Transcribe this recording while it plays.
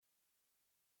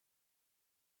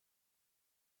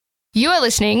You are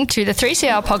listening to the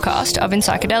 3CR podcast of In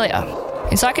Psychedelia.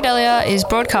 In Psychedelia is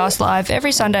broadcast live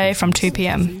every Sunday from 2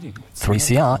 p.m.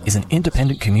 3CR is an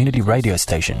independent community radio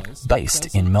station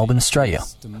based in Melbourne, Australia.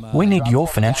 We need your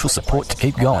financial support to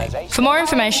keep going. For more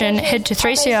information, head to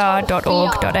 3cr.org.au.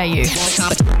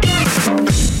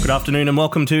 Good afternoon and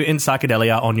welcome to In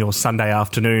Psychedelia on your Sunday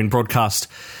afternoon broadcast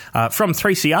from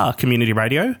 3CR Community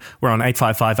Radio. We're on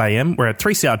 855 AM, we're at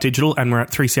 3CR Digital and we're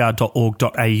at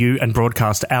 3cr.org.au and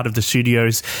broadcast out of the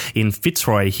studios in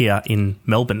Fitzroy here in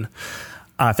Melbourne.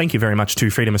 Thank you very much to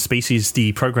Freedom of Species,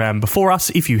 the program before us.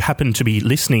 If you happen to be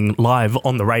listening live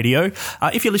on the radio,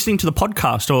 if you're listening to the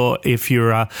podcast or if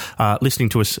you're listening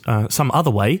to us some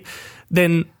other way,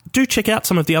 then do check out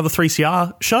some of the other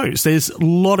 3CR shows. There's a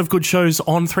lot of good shows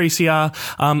on 3CR,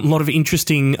 a lot of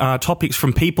interesting topics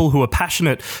from people who are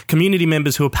passionate, community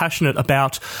members who are passionate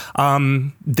about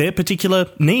their particular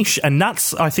niche. And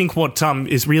that's, I think, what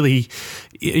is really,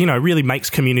 really makes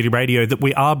community radio, that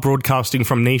we are broadcasting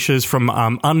from niches, from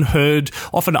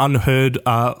often unheard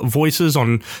voices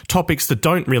on topics that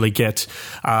don't really get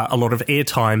a lot of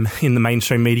airtime in the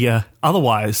mainstream media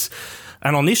otherwise.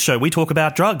 And on this show, we talk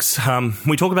about drugs.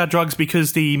 We talk about drugs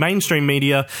because the mainstream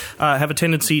media have a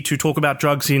tendency to talk about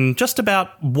drugs in just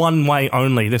about one way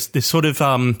only. This sort of,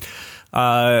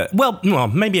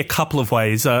 maybe a couple of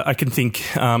ways. I can think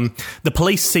the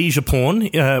police seizure porn,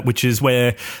 which is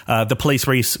where the police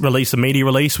release a media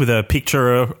release with a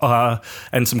picture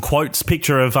and some quotes,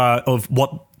 picture of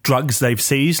what drugs they've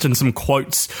seized, and some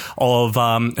quotes of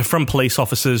from police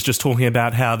officers just talking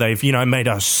about how they've made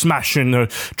a smash in the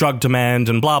drug demand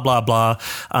and blah blah blah.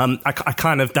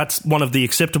 That's one of the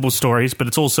acceptable stories, but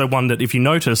it's also one that, if you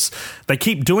notice, they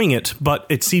keep doing it, but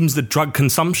it seems that drug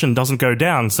consumption doesn't go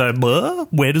down. So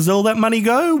where does all that money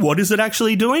go? What is it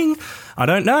actually doing? I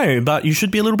don't know, but you should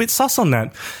be a little bit sus on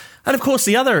that. And of course,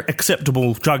 the other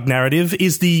acceptable drug narrative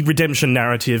is the redemption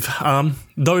narrative.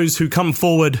 Those who come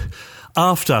forward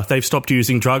after they've stopped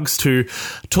using drugs to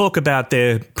talk about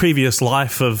their previous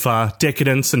life of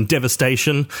decadence and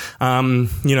devastation, and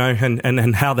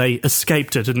how they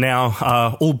escaped it and now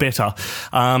are all better.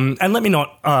 And let me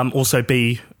not also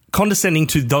be condescending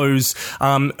to those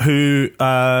who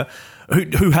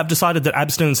have decided that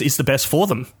abstinence is the best for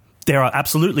them. There are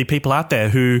absolutely people out there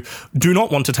who do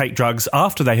not want to take drugs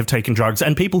after they have taken drugs,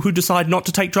 and people who decide not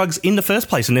to take drugs in the first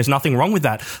place, and there's nothing wrong with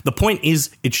that. The point is,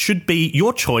 it should be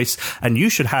your choice, and you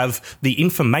should have the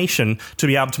information to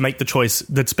be able to make the choice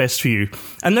that's best for you.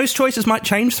 And those choices might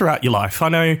change throughout your life. I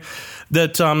know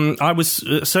that I was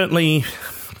certainly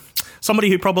somebody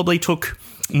who probably took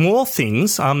more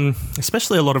things,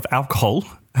 especially a lot of alcohol,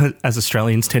 as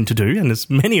Australians tend to do, and as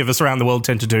many of us around the world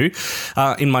tend to do,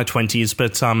 in my 20s.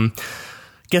 But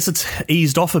guess it's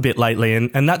eased off a bit lately,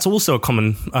 and that's also a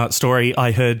common story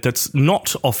I heard that's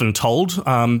not often told,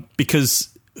 because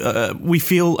I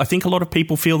think a lot of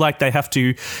people feel like they have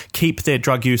to keep their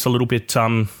drug use a little bit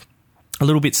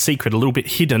secret, a little bit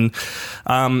hidden,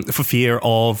 for fear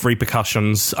of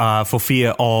repercussions, for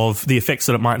fear of the effects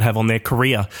that it might have on their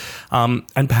career,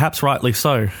 and perhaps rightly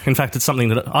so. In fact, it's something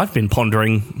that I've been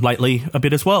pondering lately a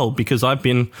bit as well, because I've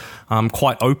been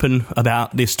quite open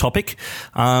about this topic,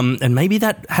 and maybe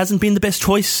that hasn't been the best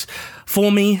choice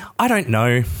for me. I don't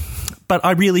know, but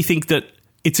I really think that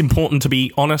it's important to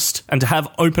be honest and to have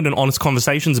open and honest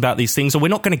conversations about these things, or we're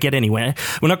not going to get anywhere.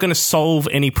 We're not going to solve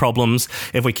any problems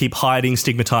if we keep hiding,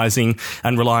 stigmatizing,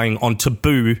 and relying on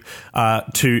taboo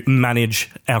to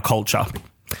manage our culture.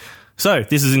 So,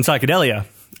 this is In Psychedelia,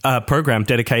 a program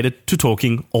dedicated to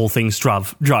talking all things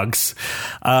drugs.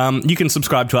 You can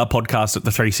subscribe to our podcast at the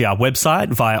 3CR website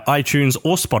via iTunes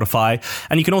or Spotify,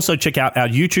 and you can also check out our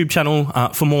YouTube channel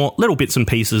for more little bits and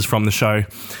pieces from the show.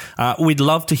 We'd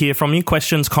love to hear from you.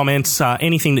 Questions, comments,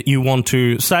 anything that you want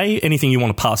to say, anything you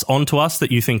want to pass on to us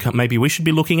that you think maybe we should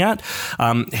be looking at.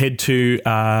 Head to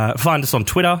find us on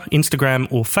Twitter,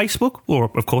 Instagram, or Facebook,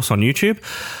 or of course on YouTube.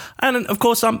 And of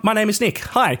course, my name is Nick.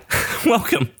 Hi,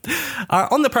 welcome.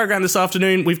 On the program this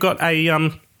afternoon, we've got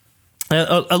a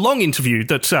long interview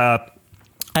that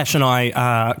Ash and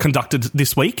I conducted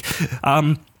this week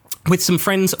with some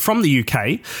friends from the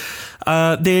UK.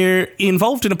 They're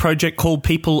involved in a project called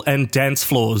People and Dance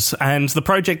Floors, and the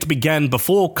project began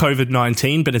before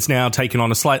COVID-19, but it's now taken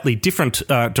on a slightly different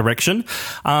direction,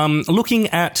 looking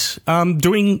at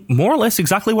doing more or less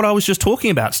exactly what I was just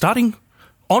talking about, starting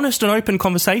honest and open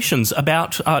conversations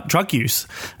about drug use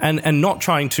and not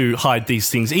trying to hide these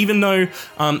things, even though,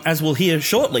 as we'll hear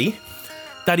shortly,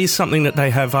 that is something that they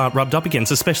have rubbed up against,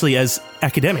 especially as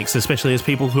academics, especially as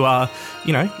people who are,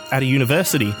 at a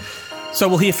university. So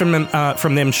we'll hear from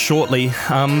them shortly.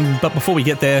 But before we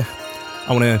get there,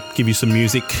 I want to give you some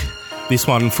music This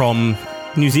one from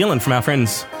New Zealand, from our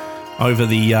friends over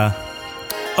the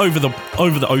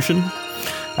ocean.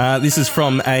 This is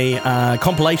from a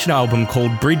compilation album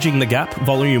called Bridging the Gap,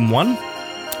 Volume 1,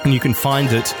 and you can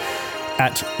find it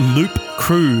at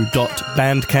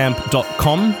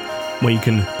loopcrew.bandcamp.com, where you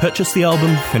can purchase the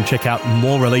album and check out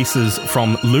more releases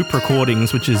from Loop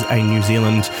Recordings, which is a New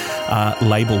Zealand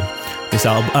label. This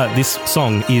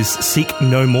song is Seek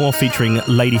No More featuring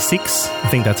Lady Six. I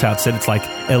think that's how it's said. It's like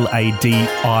Ladi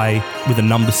with a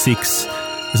number 6.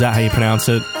 Is that how you pronounce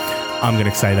it? I'm going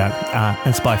to say that.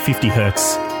 It's by 50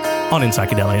 Hertz on In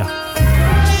Psychedelia.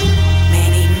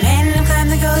 Many men have climbed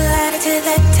the gold ladder to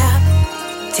the top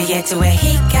to get to where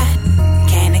he got.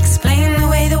 Can't explain the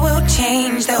way the world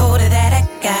changed, the older that I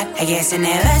got. I guess it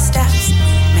never stops.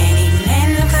 Many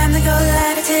men have climbed the gold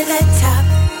ladder to the top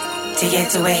to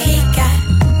get to where he got.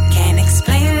 Can't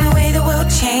explain the way the world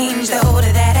changed, the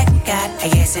older that I got. I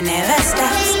guess it never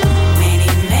stops. Many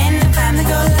men have climbed the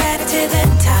gold ladder to the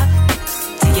top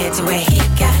to get to where he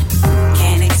got.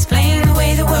 Can't explain the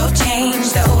way the world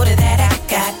changed, the older that I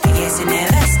got. I guess it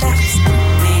never stops.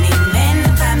 Many men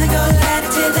have climbed the gold ladder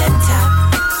to the top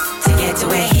to get to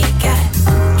where he got.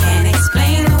 Can't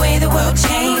explain the way the world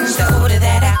changed, the older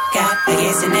that I got. I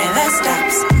guess it never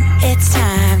stops. It's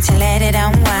time to let it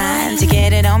unwind, to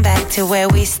get it on back to where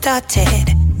we started.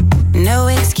 No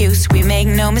excuse, we make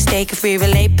no mistake if we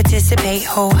relate, participate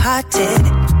wholehearted.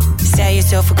 Sell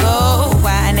yourself a goal,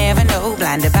 why I never know,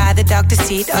 blinded by the dark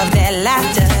deceit of their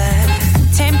laughter.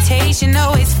 Temptation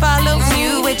always follows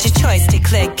you, it's your choice to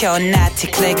click or not to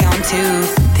click onto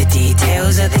the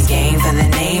details of this game for the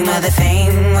name of the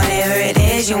fame, whatever it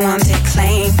is you want to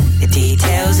claim. The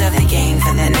details of the game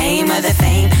for the name of the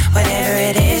fame, whatever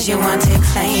it is you want to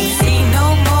claim. See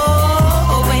no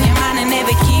more, open your mind and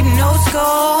never keep no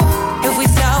score. If we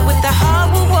start with the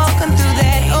heart, we're walking through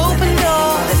that open door.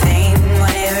 The fame,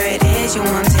 whatever it is you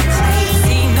want to claim.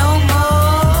 See no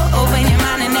more, open your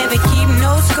mind and never keep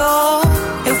no score.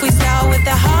 If we start with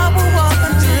the heart, we're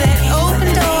walking through that open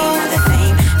door. The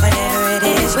fame, whatever it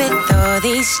is. With all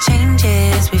these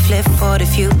changes, we flip forward a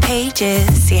few pages.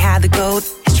 See how the gold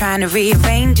is trying to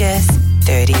rearrange us.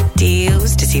 Dirty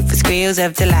deals, deceitful squeals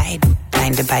of delight.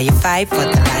 Blinded by your fight for the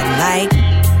limelight.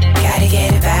 Gotta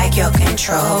get it back, your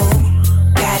control.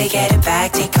 Gotta get it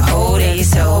back, take a hold of your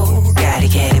soul. Gotta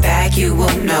get it back, you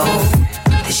will know.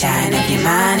 The shine of your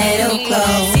mind, it'll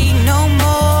glow. See no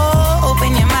more,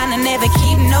 open your mind and never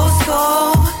keep no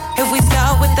score. If we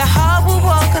start with the heart, we're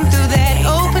walking through that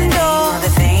open door.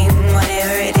 The fame,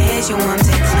 whatever it is you want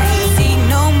to claim. See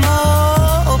no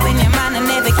more, open your mind and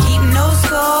never keep no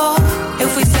score.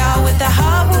 If we start with the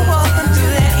heart, we're walking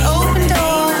through that open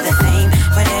door. The fame,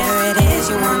 whatever it is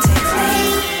you want to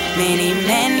claim. Many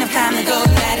men have climbed the gold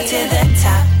ladder to the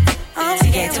top to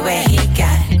get to where he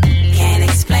got. Can't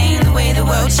explain the way the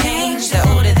world changed, the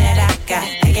older that I got.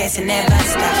 I guess it never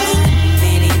stops.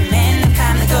 Many men have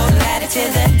climbed the gold ladder to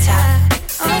the top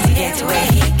to get to where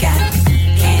he got.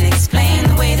 Can't explain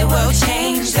the way the world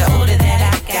changed, the older that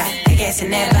I got. I guess it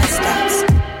never stops.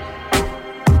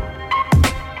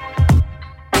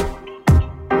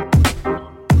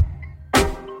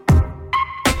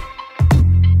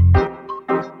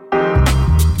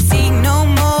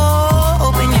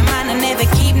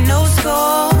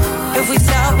 If we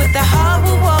start with the heart,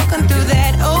 we're walking through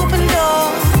that open door.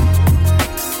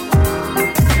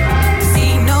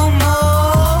 See no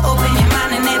more, open your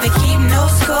mind and never keep no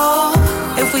score.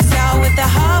 If we start with the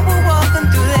heart, we're walking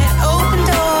through that open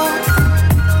door.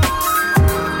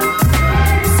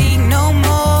 See no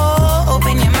more,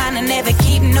 open your mind and never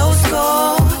keep no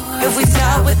score. If we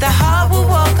start with the heart, we're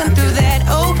walking through that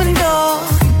open door.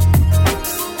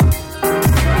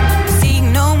 See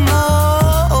no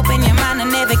more, open your mind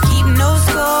and never keep no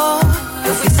score.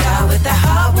 If we start with the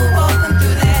heart, we're walking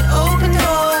through that open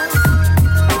door.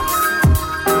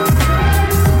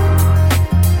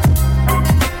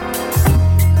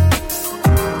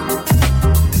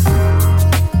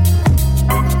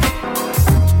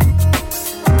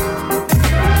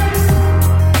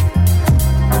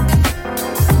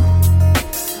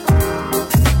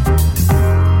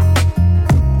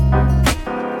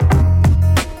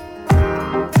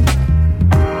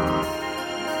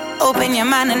 Open your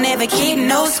mind and never keep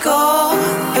no score.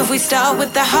 If we start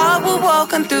with the heart, we're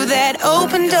walking through that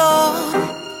open door.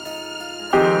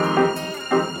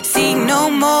 See no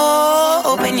more,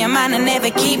 open your mind and never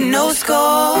keep no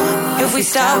score. If we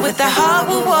start with the heart,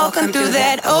 we're walking through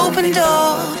that open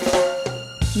door.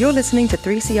 You're listening to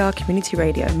 3CR Community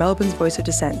Radio, Melbourne's voice of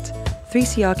dissent.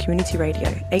 3CR Community Radio,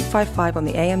 855 on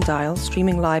the AM dial,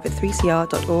 streaming live at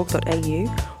 3cr.org.au,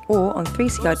 or on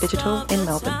 3CR Digital in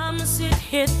Melbourne.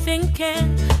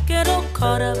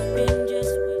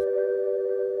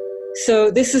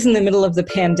 So this is in the middle of the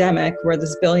pandemic where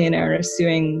this billionaire is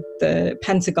suing the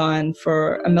Pentagon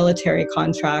for a military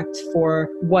contract for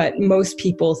what most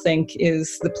people think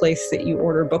is the place that you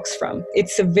order books from.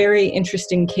 It's a very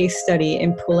interesting case study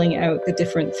in pulling out the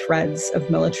different threads of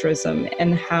militarism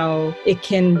and how it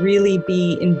can really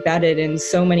be embedded in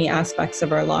so many aspects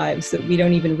of our lives that we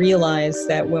don't even realize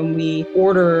that when we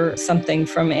order something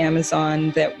from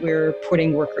Amazon that we're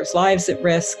putting workers' lives at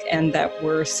risk and that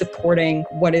we're supporting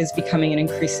what is becoming an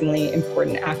increasingly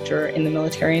important actor in the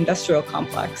military-industrial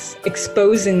complex.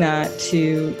 Exposing that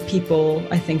to people,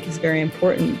 I think, is very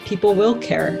important. People will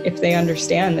care if they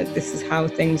understand that this is how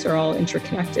things are all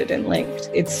interconnected and linked.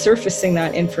 It's surfacing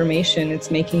that information, it's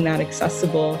making that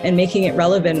accessible and making it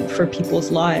relevant for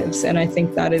people's lives. And I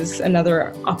think that is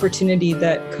another opportunity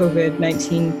that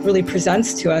COVID-19 really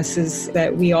presents to us, is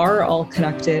that we are all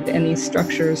connected and these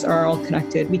structures are all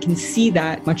connected. We can see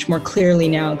that much more clearly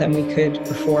now than we could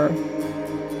before.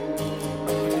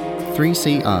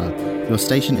 3CR, your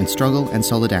station in struggle and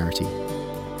solidarity.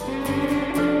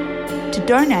 To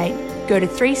donate, go to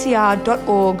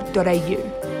 3cr.org.au.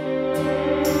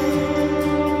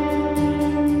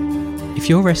 If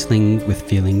you're wrestling with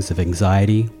feelings of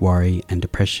anxiety, worry and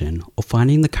depression, or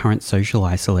finding the current social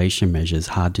isolation measures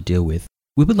hard to deal with,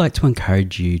 we would like to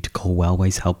encourage you to call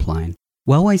Wellways Helpline.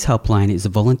 Wellways Helpline is a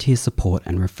volunteer support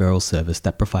and referral service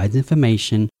that provides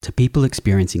information to people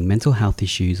experiencing mental health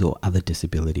issues or other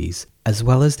disabilities, as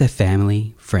well as their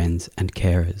family, friends and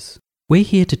carers. We're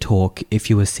here to talk if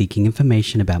you are seeking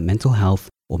information about mental health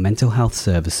or mental health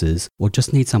services, or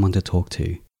just need someone to talk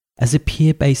to. As a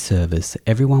peer-based service,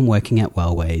 everyone working at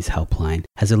Wellways Helpline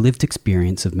has a lived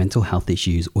experience of mental health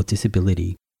issues or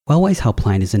disability. Wellways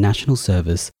Helpline is a national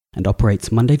service and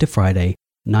operates Monday to Friday,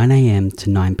 9 a.m. to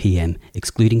 9 p.m,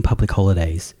 excluding public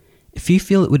holidays. If you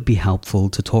feel it would be helpful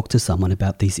to talk to someone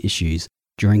about these issues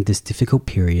during this difficult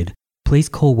period, please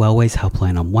call Wellways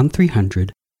Helpline on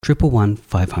 1300 111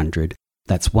 500.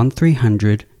 That's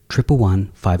 1300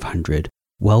 111 500.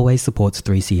 Wellways supports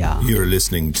 3CR. You're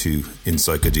listening to In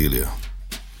Psychedelia.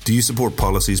 Do you support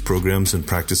policies, programs and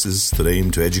practices that aim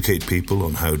to educate people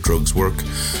on how drugs work,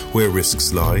 where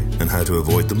risks lie and how to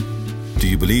avoid them? Do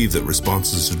you believe that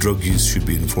responses to drug use should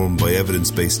be informed by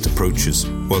evidence-based approaches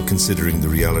while considering the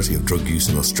reality of drug use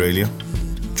in Australia?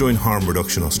 Join Harm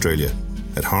Reduction Australia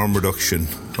at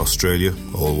harmreductionaustralia,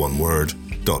 all one word,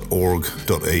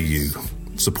 .org.au.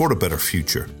 Support a better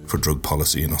future for drug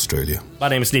policy in Australia. My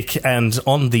name is Nick, and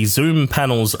on the Zoom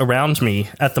panels around me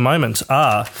at the moment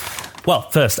are, well,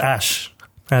 first Ash.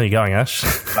 How are you going, Ash?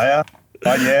 Hiya.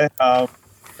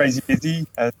 Crazy busy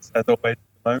as always.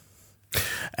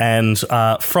 And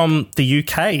from the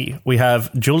UK, we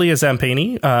have Julia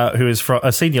Zampini, who is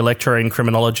a senior lecturer in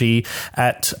criminology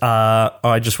at,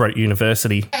 I just wrote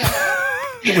university.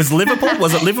 It was Liverpool?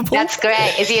 Was it Liverpool? That's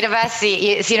great. It's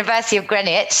University of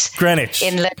Greenwich. Greenwich.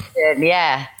 In London,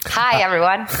 yeah. Hi,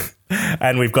 everyone.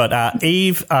 And we've got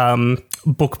Eve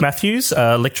Book-Matthews,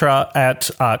 lecturer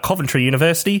at Coventry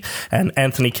University, and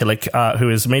Anthony Killick, who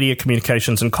is Media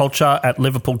Communications and Culture at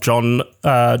Liverpool John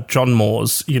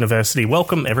Moores University.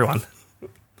 Welcome, everyone.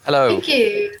 Hello. Thank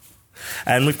you.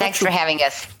 And thanks for having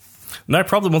us. No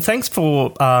problem. Well, thanks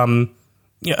for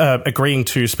agreeing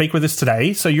to speak with us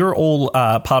today. So you're all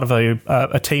part of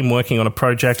a team working on a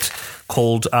project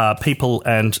called People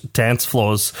and Dance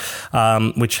Floors,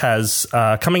 which has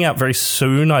coming out very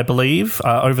soon, I believe,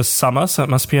 over summer, so it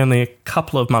must be only a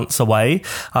couple of months away,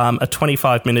 a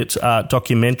 25-minute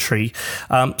documentary.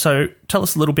 So tell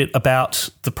us a little bit about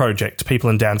the project, People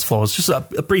and Dance Floors, just a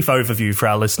brief overview for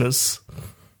our listeners.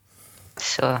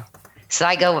 Sure. Should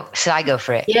I go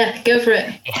for it? Yeah, go for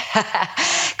it.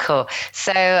 Cool.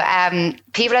 So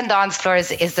People and Dance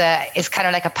Floors is kind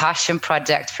of like a passion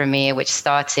project for me, which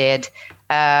started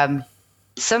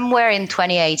somewhere in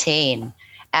 2018.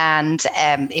 And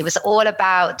it was all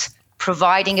about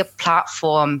providing a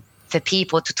platform for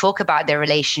people to talk about their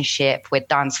relationship with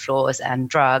dance floors and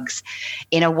drugs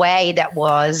in a way that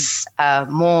was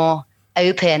more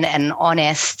open and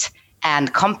honest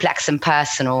and complex and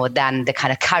personal than the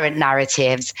kind of current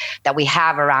narratives that we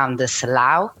have around this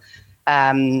allow.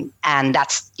 And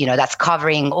that's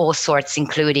covering all sorts,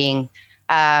 including,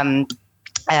 sort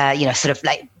of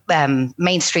like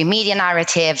mainstream media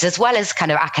narratives, as well as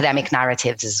kind of academic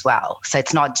narratives as well. So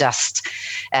it's not just,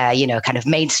 kind of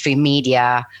mainstream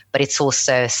media, but it's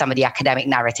also some of the academic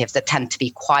narratives that tend to be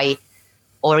quite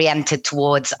oriented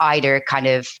towards either kind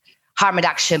of harm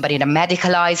reduction, but in a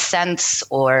medicalized sense,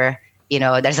 or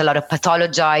there's a lot of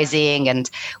pathologizing, and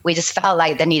we just felt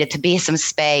like there needed to be some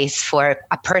space for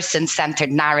a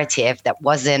person-centered narrative that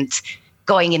wasn't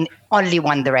going in only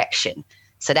one direction.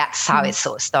 So that's how it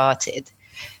sort of started.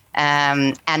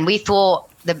 And we thought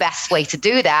the best way to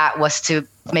do that was to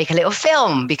make a little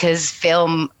film, because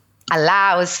film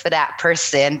allows for that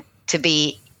person to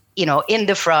be, in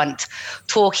the front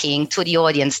talking to the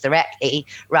audience directly,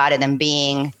 rather than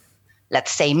being,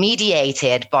 let's say,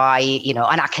 mediated by,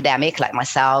 an academic like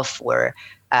myself, or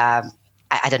I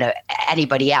don't know,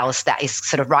 anybody else that is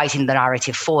sort of writing the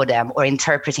narrative for them or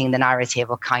interpreting the narrative,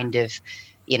 or kind of,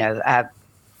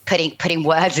 putting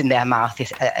words in their mouth,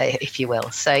 if you will.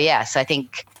 So I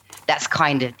think that's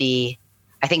kind of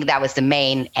I think that was the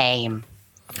main aim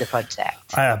of the project.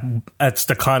 It's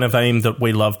the kind of aim that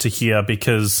we love to hear,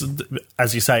 because,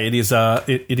 as you say,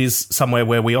 it is somewhere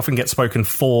where we often get spoken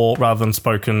for rather than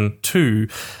spoken to.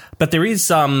 But there is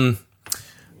a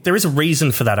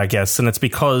reason for that, I guess, and it's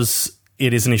because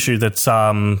it is an issue that's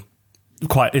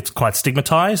quite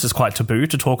stigmatized. It's quite taboo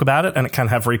to talk about it, and it can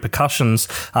have repercussions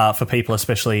for people,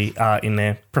 especially in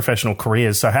their professional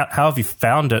careers. So how have you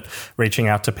found it reaching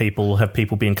out to people? Have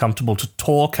people been comfortable to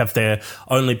talk? Have there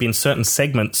only been certain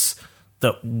segments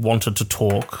that wanted to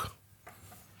talk?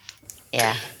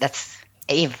 Yeah, that's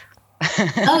Eve.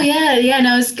 No,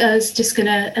 I was just going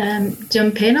to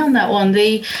jump in on that one.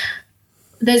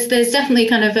 There's definitely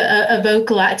kind of a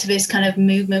vocal activist kind of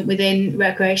movement within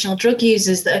recreational drug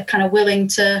users that are kind of willing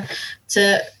to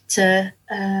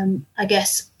I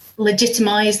guess,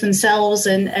 legitimize themselves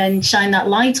and shine that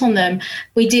light on them.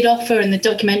 We did offer, and the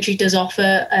documentary does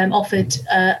offered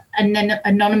an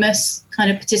anonymous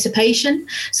kind of participation.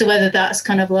 So whether that's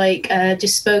kind of like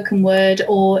just spoken word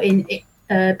or in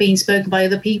being spoken by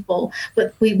other people,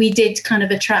 but we did kind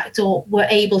of attract, or were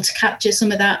able to capture some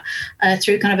of that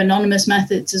through kind of anonymous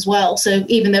methods as well. So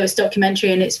even though it's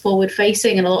documentary and it's forward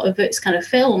facing and a lot of it's kind of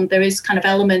filmed, there is kind of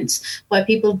elements where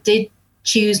people did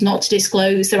choose not to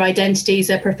disclose their identities,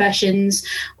 their professions,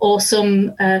 or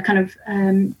some kind of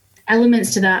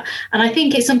elements to that. And I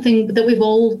think it's something that we've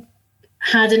all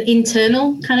had an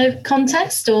internal kind of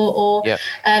contest or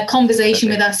conversation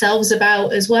with ourselves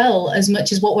about, as well, as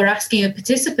much as what we're asking of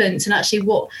participants, and actually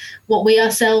what we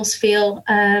ourselves feel.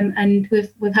 And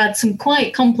we've had some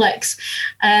quite complex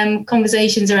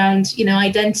conversations around,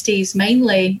 identities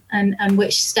mainly, and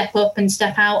which step up and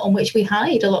step out, and which we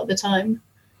hide a lot of the time.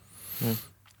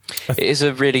 It is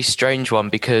a really strange one,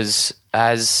 because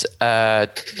as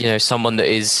someone that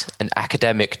is an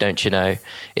academic,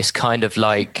 it's kind of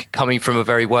like, coming from a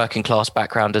very working class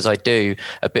background as I do,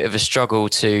 a bit of a struggle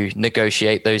to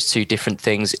negotiate those two different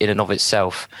things in and of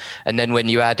itself. And then when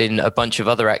you add in a bunch of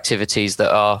other activities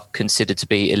that are considered to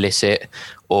be illicit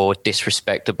or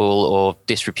disrespectable or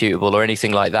disreputable or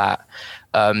anything like that,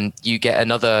 you get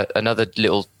another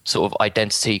little sort of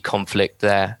identity conflict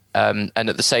there. And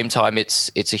at the same time,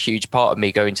 it's a huge part of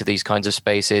me going to these kinds of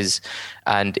spaces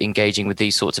and engaging with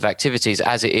these sorts of activities,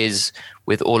 as it is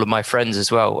with all of my friends as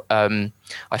well.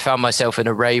 I found myself in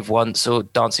a rave once, or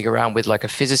dancing around with like a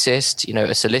physicist,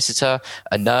 a solicitor,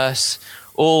 a nurse,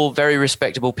 all very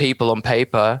respectable people on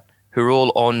paper, who are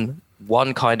all on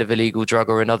one kind of illegal drug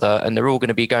or another, and they're all going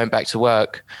to be going back to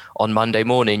work on Monday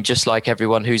morning, just like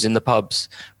everyone who's in the pubs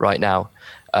right now.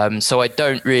 So I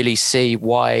don't really see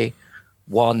why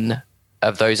one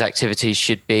of those activities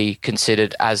should be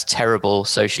considered as terrible,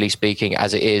 socially speaking,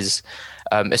 as it is,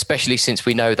 especially since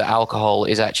we know that alcohol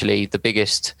is actually the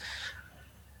biggest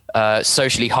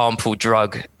socially harmful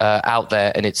drug out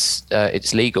there, and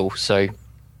it's legal. So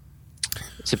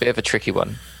it's a bit of a tricky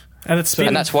one. And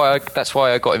that's why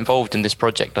I got involved in this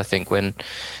project, I think, when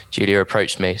Julia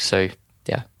approached me. So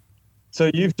yeah. So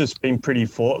you've just been pretty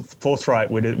forthright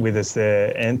with us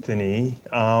there, Anthony.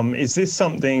 Is this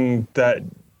something that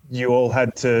you all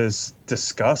had to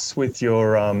discuss with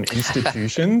your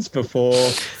institutions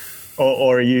before,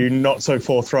 or are you not so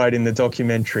forthright in the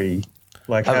documentary?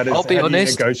 Like, how do you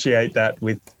negotiate that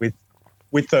with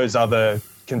those other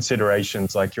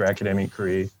considerations, like your academic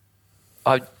career?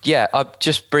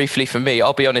 Just briefly for me,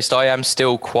 I'll be honest, I am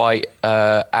still quite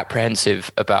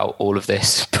apprehensive about all of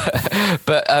this,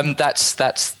 but that's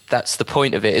the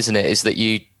point of it, isn't it? Is that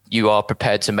you are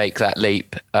prepared to make that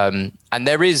leap, and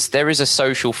there is a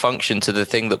social function to the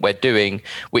thing that we're doing,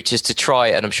 which is to try,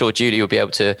 and I'm sure Julie will be able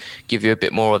to give you a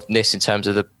bit more of this in terms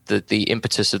of the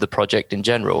impetus of the project in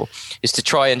general, is to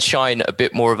try and shine a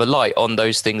bit more of a light on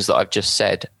those things that I've just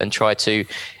said, and try to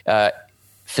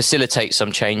facilitate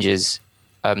some changes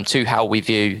to how we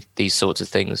view these sorts of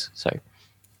things. So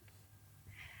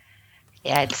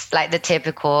Yeah, it's like the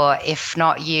typical, if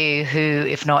not you, who,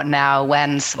 if not now,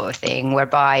 when sort of thing,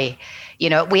 whereby,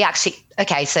 we actually,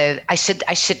 okay, so I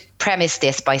should premise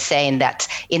this by saying that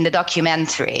in the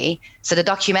documentary, so the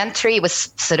documentary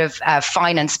was sort of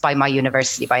financed by my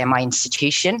university, by my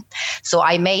institution. So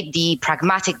I made the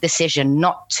pragmatic decision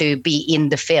not to be in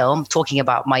the film talking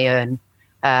about my own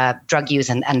drug use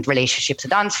and relationships to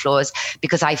dance floors,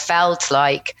 because I felt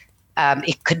like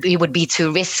it would be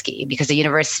too risky, because the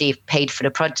university paid for the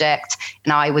project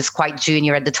and I was quite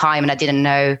junior at the time and I didn't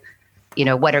know,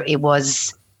 whether it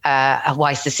was a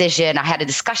wise decision. I had a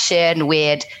discussion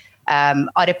with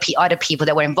other people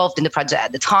that were involved in the project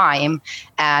at the time,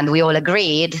 and we all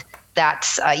agreed that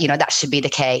that should be the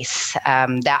case,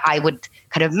 that I would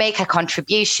kind of make a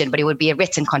contribution, but it would be a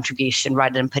written contribution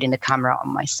rather than putting the camera on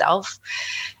myself.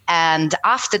 And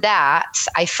after that,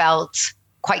 I felt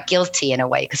quite guilty in a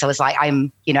way, because I was like,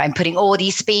 I'm putting all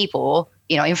these people,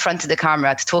 in front of the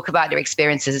camera to talk about their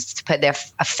experiences, to put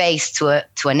a face to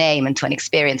a name and to an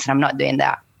experience, and I'm not doing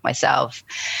that myself.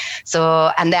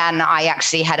 So, and then I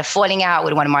actually had a falling out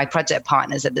with one of my project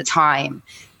partners at the time,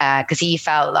 because he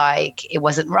felt like it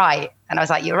wasn't right. And I was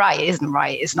like, you're right, it isn't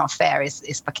right. It's not fair.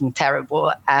 It's fucking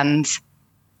terrible. And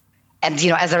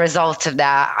as a result of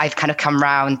that, I've kind of come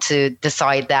around to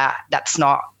decide that that's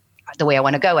not the way I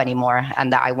want to go anymore,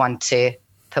 and that I want to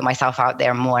put myself out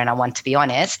there more and I want to be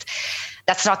honest.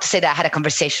 That's not to say that I had a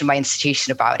conversation with my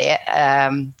institution about it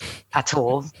at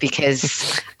all,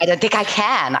 because I don't think I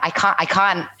can. I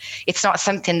can't. It's not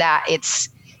something that it's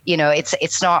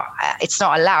not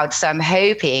allowed. So I'm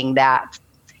hoping that,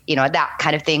 that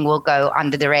kind of thing will go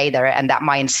under the radar, and that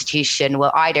my institution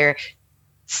will either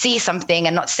see something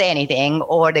and not say anything,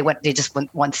 or they just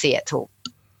won't see it at all.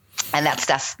 And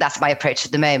that's my approach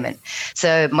at the moment.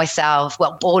 So myself,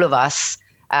 well, all of us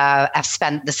have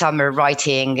spent the summer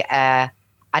writing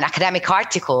an academic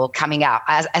article coming out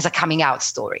as a coming out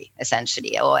story,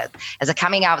 essentially, or as a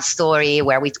coming out story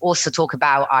where we also talk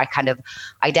about our kind of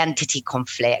identity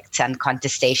conflict and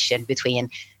contestation between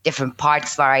different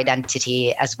parts of our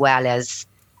identity, as well as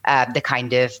the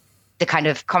kind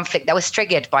of conflict that was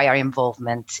triggered by our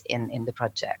involvement in the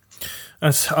project.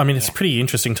 It's a pretty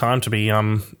interesting time to be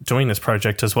doing this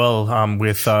project as well,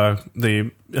 with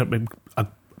the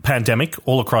pandemic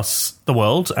all across the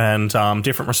world and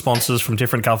different responses from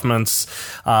different governments.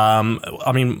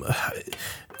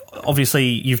 Obviously,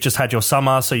 you've just had your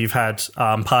summer, so you've had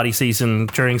party season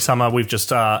during summer. We've just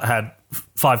had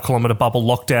 5-kilometre bubble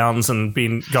lockdowns and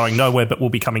been going nowhere, but we'll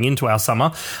be coming into our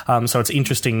summer. So it's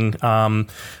interesting to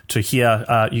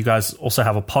hear you guys also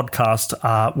have a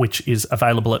podcast, which is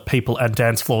available at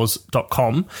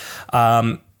peopleanddancefloors.com,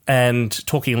 and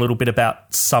talking a little bit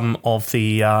about some of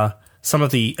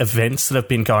the events that have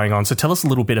been going on. So tell us a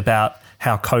little bit about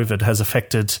how COVID has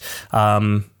affected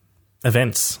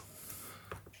events.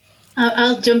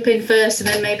 I'll jump in first, and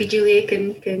then maybe Julia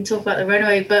can talk about the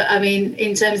runaway. But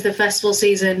in terms of the festival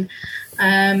season,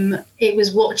 it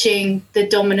was watching the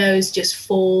dominoes just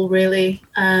fall, really.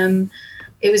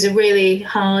 It was a really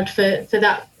hard for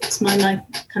that. It's my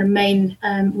kind of main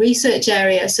research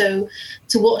area. So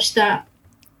to watch that,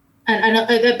 and at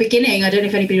the beginning, I don't know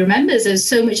if anybody remembers, there's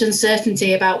so much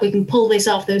uncertainty about we can pull this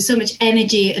off. There was so much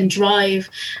energy and drive.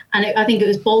 And I think it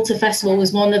was Balta Festival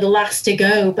was one of the last to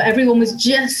go, but everyone was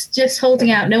just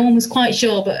holding out. No one was quite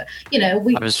sure, but, I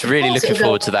was really looking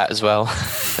forward to that as well.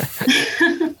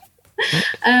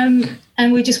 And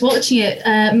we're just watching it.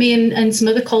 Me and some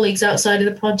other colleagues outside of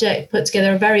the project put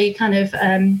together a very kind of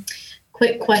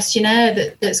quick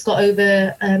questionnaire that's got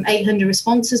over 800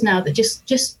 responses now, that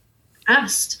just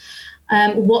asked,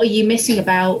 what are you missing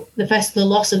about the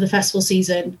loss of the festival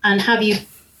season, and have you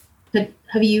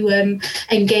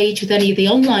engaged with any of the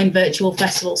online virtual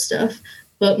festival stuff,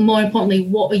 but more importantly,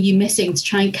 what are you missing to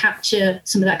try and capture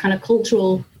some of that kind of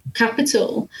cultural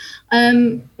capital?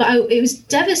 But it was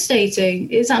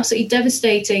devastating. It was absolutely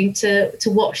devastating to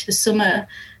watch the summer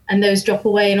and those drop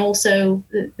away, and also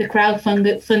the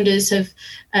crowdfunders have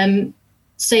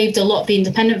saved a lot of the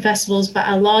independent festivals, but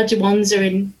our larger ones are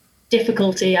in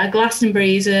difficulty. Our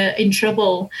Glastonbury's are in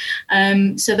trouble.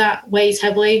 So that weighs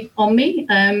heavily on me.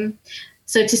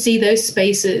 So to see those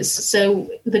spaces.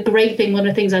 So the great thing, one of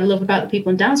the things I love about the People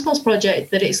and Dance Floors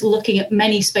project, that it's looking at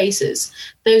many spaces.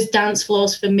 Those dance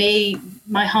floors, for me,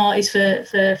 my heart is for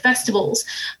festivals,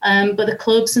 but the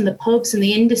clubs and the pubs and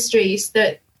the industries,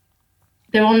 that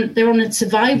they're on a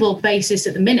survival basis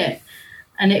at the minute.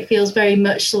 And it feels very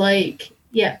much like,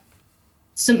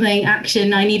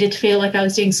 action. I needed to feel like I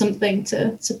was doing something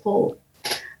to support.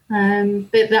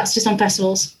 But that's just on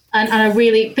festivals. And I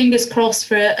really, fingers crossed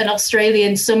for an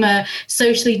Australian summer,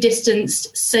 socially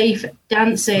distanced, safe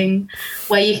dancing,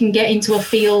 where you can get into a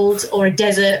field or a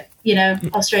desert,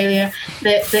 Australia,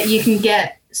 that you can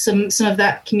get some of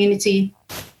that community.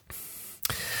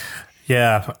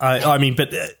 Yeah, I mean,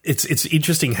 but it's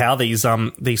interesting how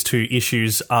these two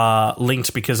issues are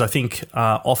linked, because I think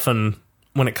often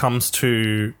when it comes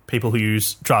to people who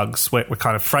use drugs, we're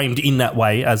kind of framed in that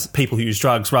way as people who use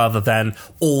drugs, rather than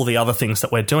all the other things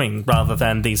that we're doing, rather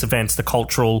than these events, the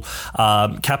cultural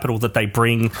capital that they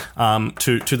bring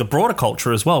to the broader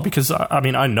culture as well. Because, I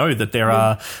mean, I know that there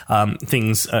are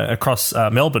things across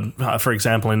Melbourne, for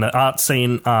example, in the art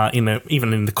scene,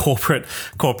 even in the corporate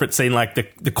scene, like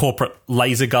the corporate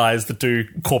laser guys that do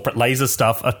corporate laser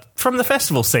stuff are from the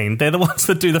festival scene. They're the ones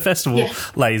that do the festival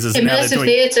lasers. Immersive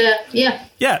theatre,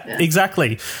 Yeah,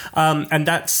 exactly. And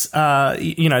that's,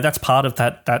 that's part of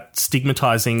that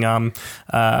stigmatizing,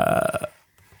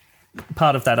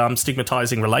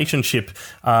 stigmatizing relationship,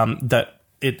 that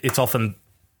it's often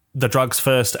the drugs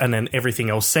first and then everything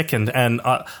else second. And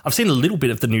I've seen a little bit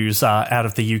of the news out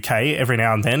of the UK every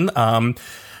now and then.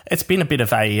 It's been a bit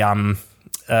of a...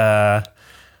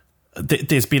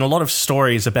 there's been a lot of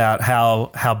stories about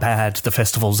how bad the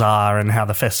festivals are, and how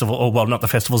the festival, or well, not the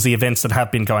festivals, the events that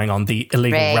have been going on, the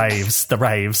illegal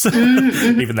raves,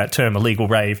 even that term, illegal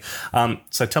rave.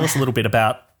 So tell us a little bit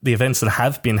about the events that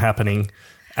have been happening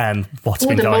and what's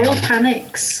been going on. The moral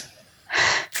panics.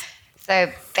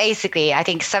 So basically, I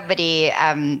think somebody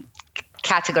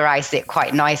categorized it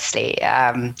quite nicely.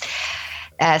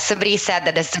 Somebody said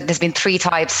that there's been 3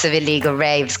 types of illegal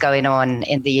raves going on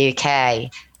in the UK.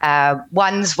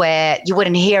 Ones where you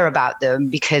wouldn't hear about them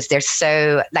because they're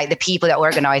so, like, the people that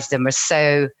organize them are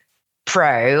so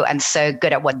pro and so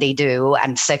good at what they do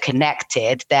and so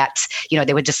connected that,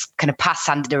 they would just kind of pass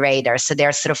under the radar. So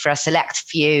they're sort of for a select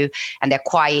few, and they're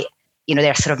quite,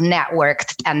 they're sort of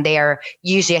networked, and they're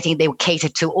usually, I think they would cater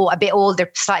to a bit older,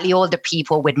 slightly older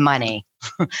people with money.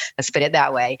 Let's put it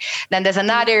that way. Then there's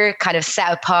another kind of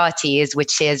set of parties,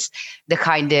 which is the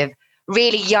kind of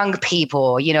really young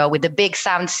people, with the big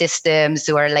sound systems,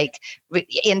 who are like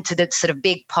into the sort of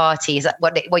big parties,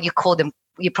 what you call them.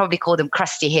 You probably call them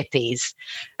crusty hippies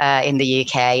in the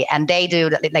UK. And they do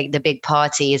like the big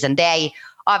parties, and they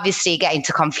obviously get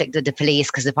into conflict with the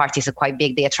police because the parties are quite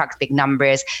big. They attract big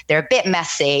numbers. They're a bit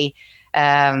messy.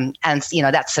 And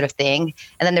that sort of thing.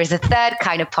 And then there's a third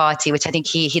kind of party, which I think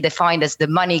he defined as the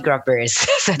money grubbers.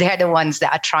 So they're the ones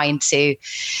that are trying to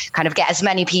kind of get as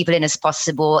many people in as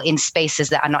possible in spaces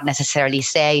that are not necessarily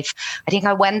safe. I think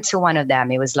I went to one of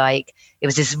them. It was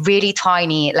this really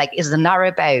tiny, it was a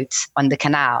narrow boat on the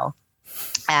canal,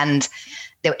 and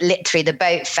literally the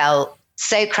boat felt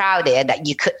so crowded that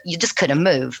you just couldn't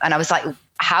move. And I was like,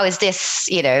 how is this,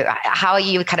 how are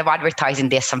you kind of advertising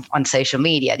this on social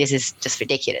media? This is just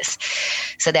ridiculous.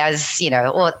 So there's,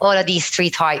 all of these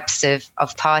 3 types of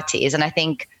parties. And I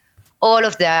think all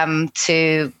of them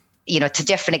to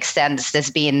different extents,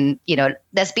 there's been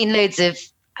loads of,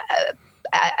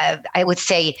 I would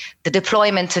say, the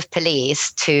deployment of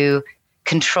police to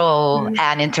control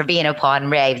and intervene upon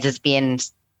raves has been,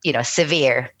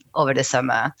 severe over the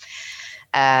summer.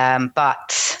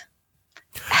 But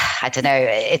I don't know,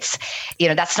 it's,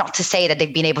 that's not to say that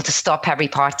they've been able to stop every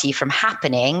party from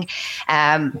happening.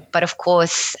 But of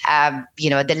course,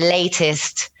 the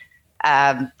latest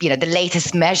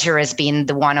measure has been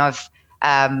the one of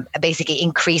basically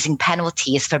increasing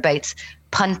penalties for both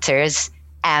punters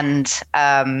and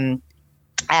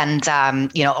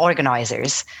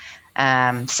organizers.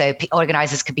 So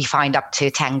organizers could be fined up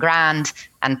to 10 grand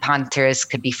and punters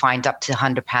could be fined up to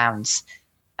 £100.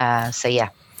 So yeah.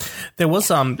 There was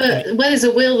but where there's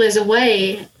a will, there's a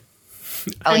way.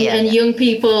 And young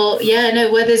people,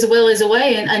 where there's a will, there's a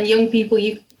way. And young people,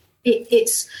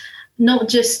 it's not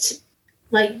just,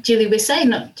 like Julie was saying,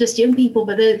 not just young people,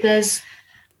 but there's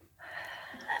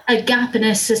a gap and a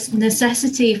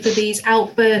necessity for these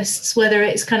outbursts, whether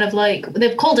it's kind of like,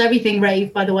 they've called everything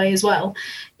rave, by the way, as well,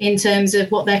 in terms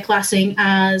of what they're classing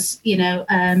as,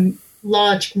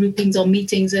 large groupings or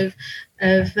meetings of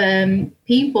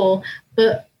people.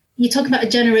 But you talk about a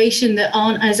generation that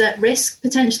aren't as at risk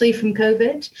potentially from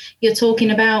COVID. You're talking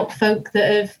about folk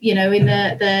that have, in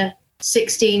their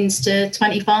 16s to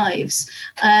 25s.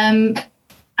 And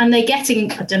they're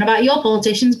getting, I don't know about your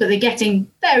politicians, but they're getting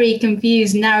very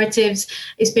confused narratives,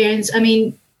 experience. I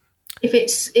mean,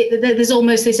 there's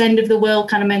almost this end of the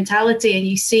world kind of mentality, and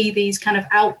you see these kind of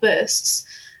outbursts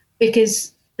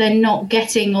because they're not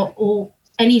getting or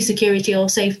any security or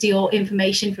safety or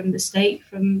information from the state,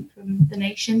 from the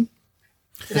nation.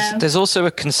 There's also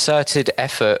a concerted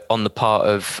effort on the part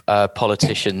of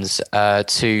politicians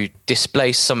to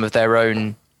displace some of their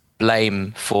own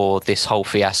blame for this whole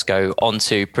fiasco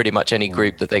onto pretty much any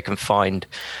group that they can find.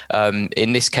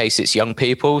 In this case, it's young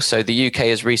people. So the UK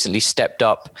has recently stepped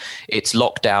up its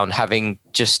lockdown, having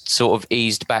just sort of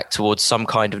eased back towards some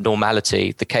kind of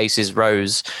normality. The cases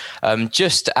rose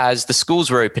just as the schools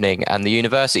were opening and the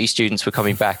university students were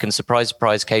coming back, and surprise,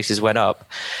 surprise, cases went up.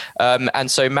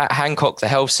 And so Matt Hancock, the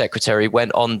health secretary,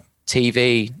 went on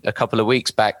TV a couple of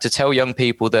weeks back to tell young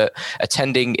people that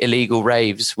attending illegal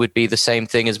raves would be the same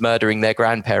thing as murdering their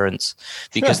grandparents,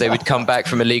 because they would come back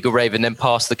from illegal rave and then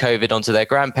pass the COVID onto their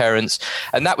grandparents.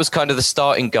 And that was kind of the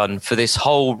starting gun for this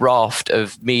whole raft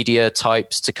of media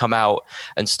types to come out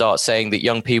and start saying that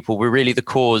young people were really the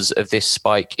cause of this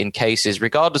spike in cases,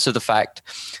 regardless of the fact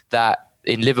that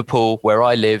in Liverpool, where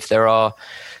I live, there are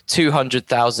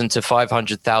 200,000 to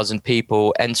 500,000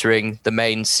 people entering the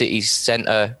main city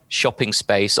centre shopping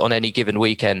space on any given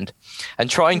weekend. And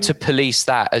trying to police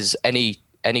that, as any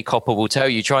copper will tell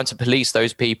you, trying to police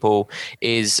those people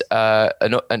is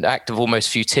an act of almost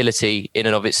futility in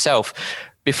and of itself,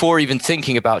 before even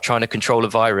thinking about trying to control a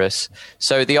virus.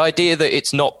 So the idea that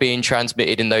it's not being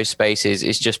transmitted in those spaces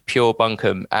is just pure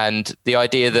bunkum. And the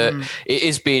idea that it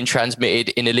is being transmitted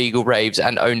in illegal raves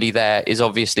and only there is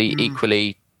obviously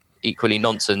equally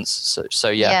nonsense. So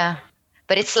yeah. Yeah.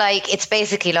 But it's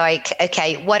basically like,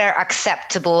 okay, what are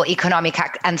acceptable economic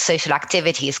and social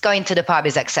activities? Going to the pub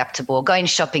is acceptable. Going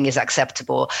shopping is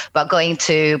acceptable. But going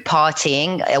to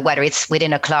partying, whether it's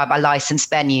within a club, a licensed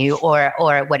venue, or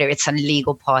whether it's an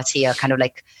illegal party, a kind of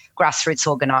like grassroots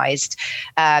organized,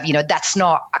 that's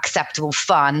not acceptable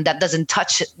fun. That doesn't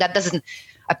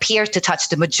appear to touch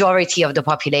the majority of the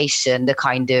population, the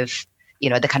kind of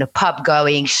pub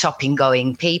going, shopping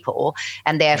going people.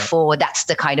 And therefore that's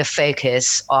the kind of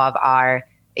focus of our,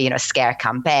 scare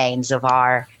campaigns, of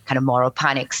our kind of moral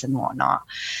panics and whatnot.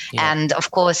 Yeah. And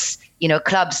of course,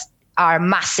 clubs are a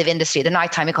massive industry. The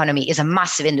nighttime economy is a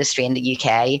massive industry in the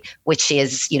UK, which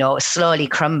is, slowly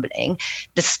crumbling,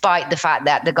 despite the fact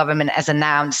that the government has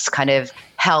announced kind of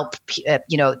help,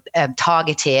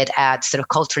 targeted at sort of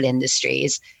cultural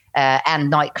industries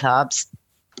and nightclubs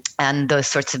and those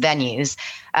sorts of venues.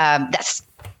 That's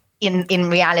in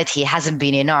reality hasn't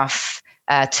been enough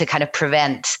to kind of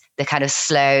prevent the kind of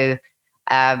slow,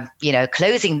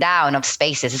 closing down of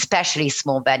spaces, especially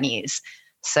small venues.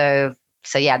 So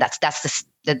yeah, that's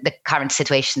the current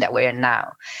situation that we're in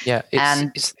now. Yeah.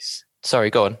 Sorry,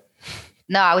 go on.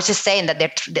 No, I was just saying that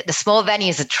the small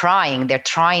venues are trying. They're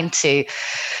trying to,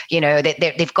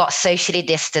 they've got socially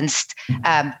distanced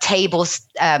table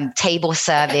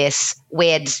service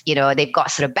with, they've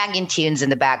got sort of banging tunes in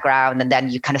the background, and then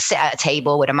you kind of sit at a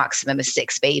table with a maximum of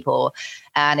 6 people.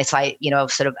 And it's like,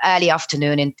 sort of early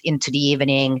afternoon into the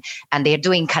evening, and they're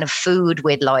doing kind of food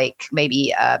with like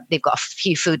maybe they've got a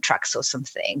few food trucks or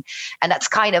something. And that's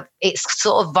kind of, it's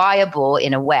sort of viable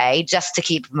in a way just to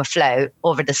keep them afloat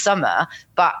over the summer.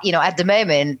 But, at the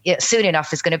moment, soon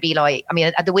enough it's going to be like,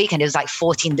 at the weekend it was like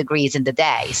 14 degrees in the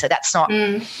day. So that's not,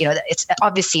 it's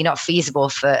obviously not feasible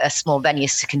for a small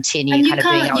venues to continue and kind of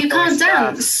doing outdoor you can't stuff.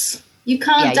 dance. You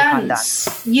can't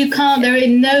dance. You can't. There are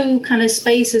no kind of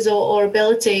spaces or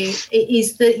ability. It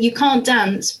is that you can't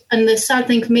dance. And the sad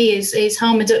thing for me is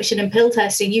harm reduction and pill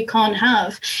testing. You can't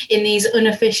have in these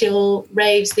unofficial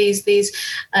raves, these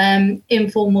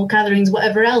informal gatherings,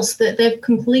 whatever else, that they've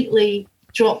completely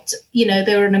dropped.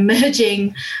 They're an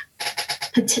emerging,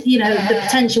 the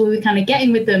potential we were kind of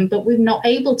getting with them, but we're not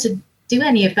able to do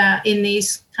any of that in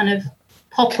these kind of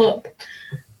pop-up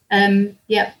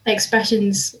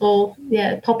expressions or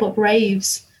pop-up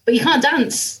raves. But you can't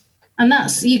dance, and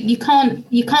that's you can't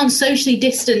socially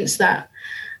distance that.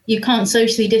 You can't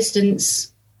socially distance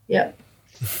a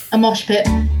mosh pit.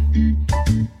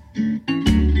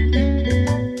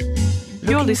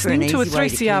 You're listening to a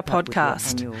 3CR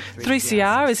podcast.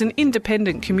 3CR is an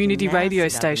independent community radio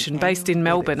station based in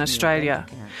Melbourne, Australia.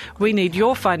 We need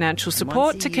your financial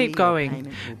support to keep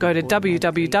going. Go to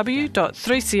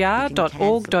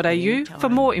www.3cr.org.au for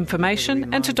more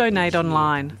information and to donate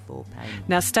online.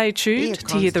 Now stay tuned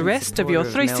to hear the rest of your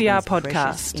 3CR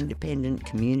podcast. Independent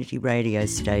community radio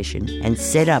station and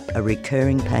set up a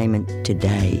recurring payment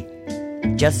today.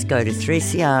 Just go to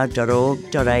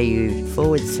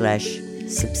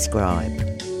 3cr.org.au/subscribe.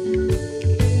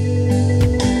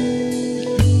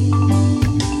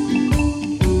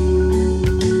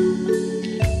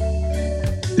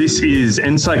 This is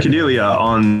Psychedelia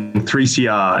on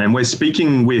 3CR, and we're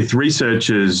speaking with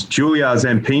researchers Julia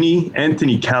Zampini,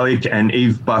 Anthony Kallick, and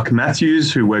Eve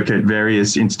Buck-Matthews, who work at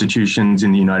various institutions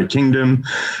in the United Kingdom,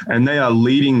 and they are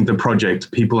leading the project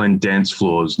People and Dance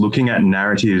Floors, looking at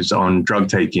narratives on drug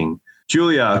taking.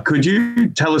 Julia, could you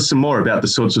tell us some more about the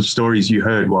sorts of stories you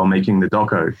heard while making the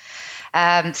doco?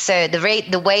 So the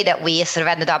way that we sort of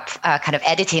ended up kind of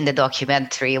editing the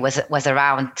documentary was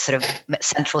around sort of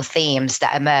central themes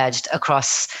that emerged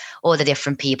across all the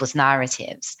different people's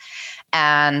narratives.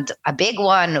 And a big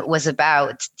one was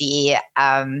about the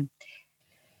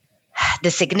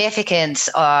significance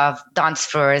of dance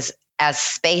floors as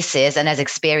spaces and as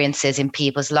experiences in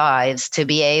people's lives to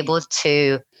be able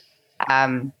to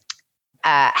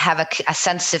have a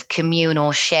sense of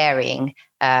communal sharing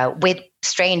with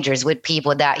strangers, with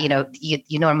people that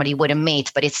you normally wouldn't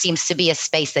meet, but it seems to be a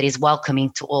space that is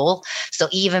welcoming to all. So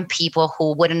even people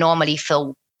who wouldn't normally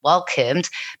feel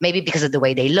welcomed, maybe because of the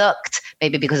way they looked,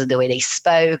 maybe because of the way they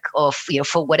spoke, or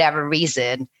for whatever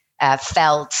reason,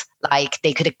 felt like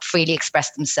they could freely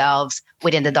express themselves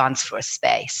within the dance floor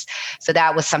space. So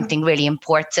that was something really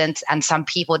important, and some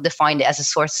people defined it as a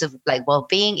source of like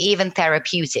well-being, even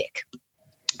therapeutic.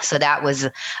 So that was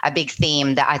a big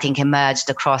theme that I think emerged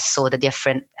across all the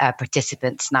different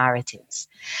participants' narratives.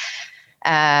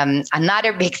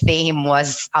 Another big theme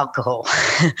was alcohol.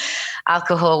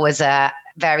 Alcohol was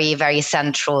very, very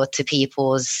central to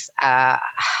people's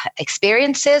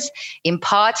experiences, in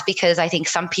part because I think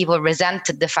some people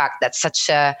resented the fact that such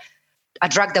a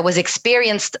drug that was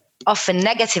experienced often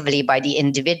negatively by the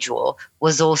individual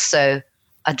was also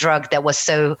a drug that was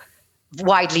so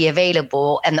widely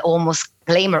available and almost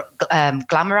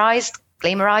glamorized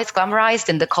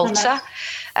in the culture,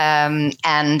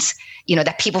 and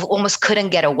that people almost couldn't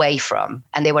get away from.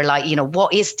 And they were like,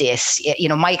 what is this?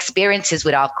 My experiences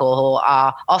with alcohol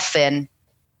are often,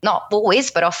 not always,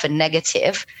 but often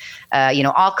negative.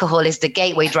 Alcohol is the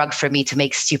gateway drug for me to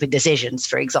make stupid decisions,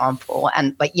 for example.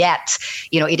 But yet,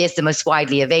 it is the most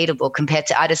widely available compared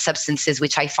to other substances,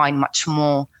 which I find much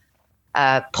more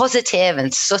positive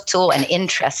and subtle and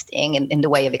interesting in the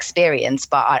way of experience,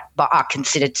 but are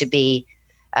considered to be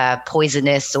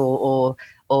poisonous or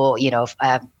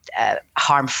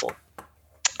harmful.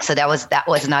 So that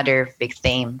was another big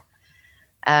theme.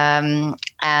 There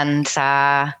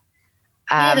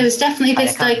was definitely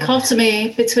this dichotomy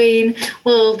between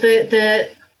the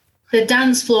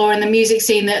dance floor and the music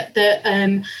scene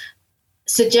that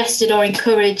suggested or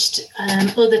encouraged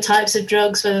other types of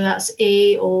drugs, whether that's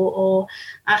E or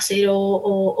acid or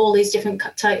all these different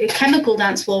type of chemical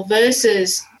dance floor,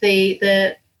 versus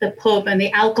the pub and the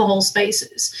alcohol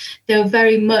spaces. They were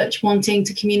very much wanting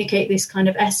to communicate this kind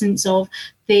of essence of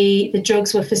the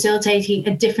drugs were facilitating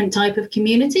a different type of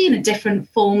community and a different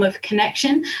form of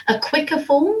connection, a quicker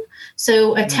form,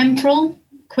 so a temporal,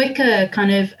 quicker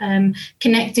kind of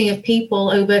connecting of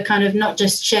people over kind of not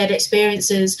just shared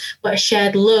experiences, but a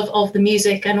shared love of the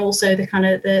music, and also the kind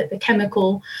of the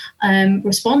chemical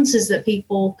responses that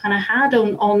people kind of had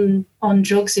on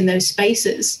drugs in those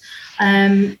spaces.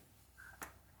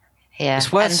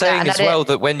 It's worth saying as well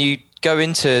that when you go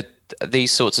into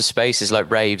these sorts of spaces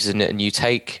like raves and you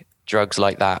take drugs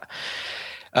like that,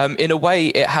 in a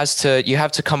way you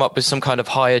have to come up with some kind of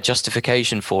higher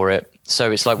justification for it.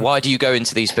 So it's like, why do you go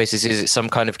into these spaces? Is it some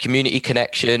kind of community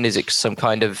connection? Is it some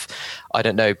kind of, I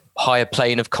don't know, higher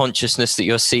plane of consciousness that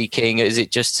you're seeking? Is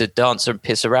it just to dance and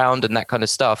piss around and that kind of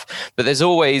stuff? But there's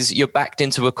always, you're backed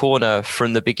into a corner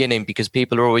from the beginning because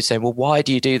people are always saying, well, why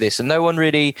do you do this? And no one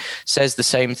really says the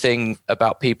same thing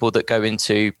about people that go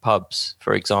into pubs,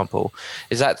 for example.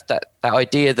 Is that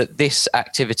idea that this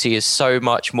activity is so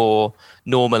much more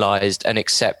normalized and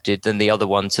accepted than the other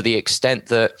one, to the extent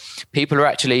that people are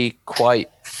actually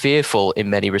quite fearful in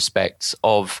many respects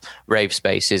of rave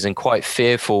spaces and quite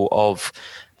fearful of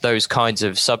those kinds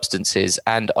of substances.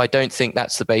 And I don't think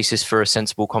that's the basis for a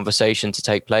sensible conversation to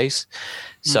take place.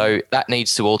 So that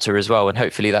needs to alter as well. And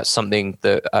hopefully that's something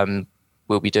that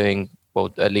we'll be doing,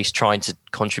 well, at least trying to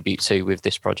contribute to with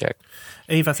this project.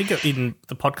 Eve, I think in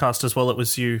the podcast as well, it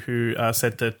was you who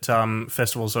said that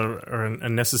festivals are a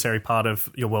necessary part of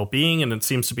your well-being, and it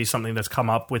seems to be something that's come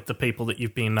up with the people that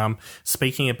you've been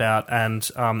speaking about. And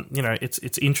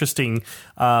it's interesting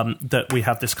that we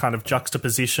have this kind of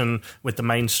juxtaposition with the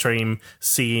mainstream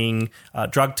seeing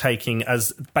drug taking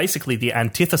as basically the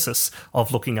antithesis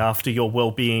of looking after your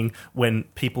well-being, when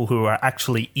people who are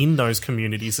actually in those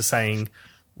communities are saying,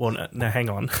 well, no, hang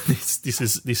on. This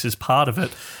is part of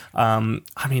it.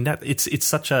 I mean, that it's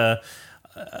such a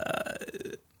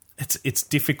it's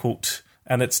difficult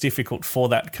and it's difficult for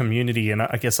that community. And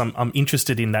I guess I'm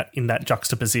interested in that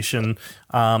juxtaposition.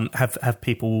 Have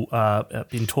people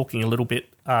been talking a little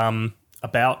bit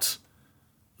about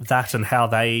that and how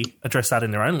they address that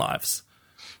in their own lives?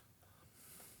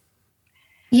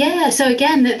 Yeah, so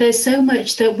again, that there's so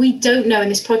much that we don't know,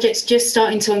 and this project's just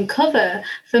starting to uncover.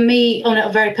 For me, on a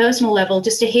very personal level,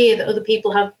 just to hear that other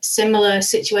people have similar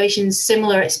situations,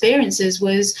 similar experiences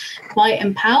was quite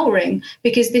empowering,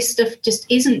 because this stuff just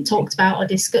isn't talked about or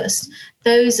discussed.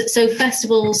 So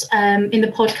festivals in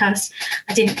the podcast,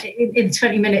 I did in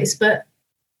 20 minutes, but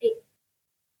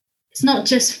it's not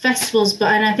just festivals,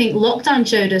 and I think lockdown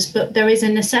showed us, but there is a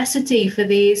necessity for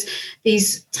these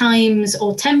times,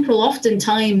 or temporal often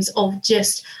times, of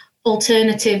just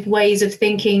alternative ways of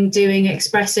thinking, doing,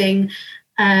 expressing.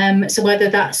 So whether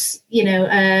that's,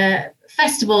 a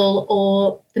festival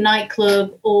or the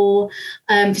nightclub, or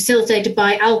facilitated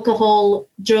by alcohol,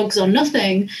 drugs or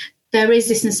nothing, there is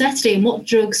this necessity. And what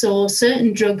drugs or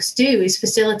certain drugs do is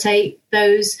facilitate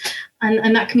those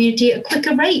and that community at a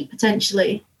quicker rate,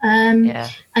 potentially. And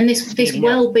this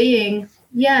well-being,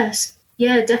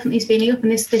 definitely speeding up.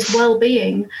 And this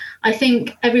well-being, I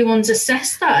think everyone's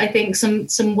assessed that. I think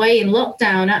some way in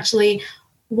lockdown, actually,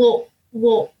 what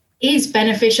is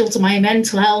beneficial to my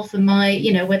mental health and my,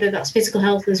 whether that's physical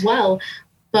health as well.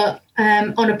 But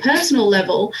on a personal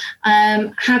level,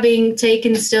 having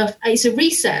taken stuff, it's a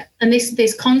reset. And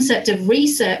this concept of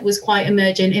reset was quite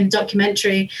emergent in the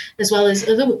documentary, as well as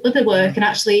other work. And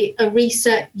actually a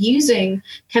reset using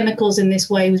chemicals in this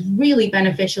way was really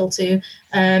beneficial to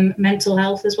mental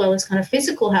health as well as kind of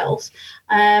physical health.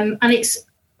 And it's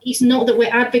not that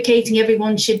we're advocating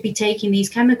everyone should be taking these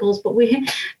chemicals, but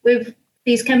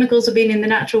these chemicals have been in the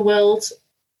natural world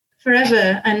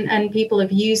forever, and people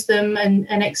have used them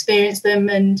and experienced them,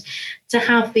 and to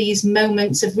have these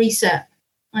moments of reset,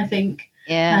 I think.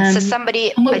 Yeah. So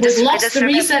somebody, we've lost the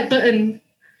reset button.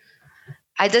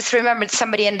 I just remembered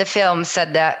somebody in the film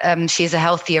said that she's a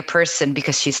healthier person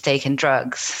because she's taken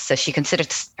drugs. So she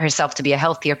considers herself to be a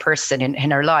healthier person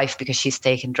in her life because she's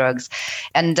taken drugs.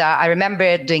 And I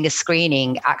remember doing a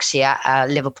screening actually at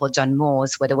Liverpool John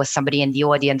Moores, where there was somebody in the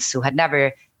audience who had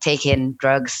never taken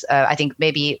drugs. I think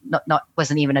maybe not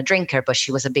wasn't even a drinker, but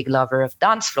she was a big lover of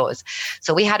dance floors.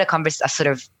 So we had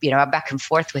a back and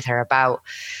forth with her about,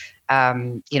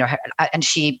 and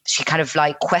she kind of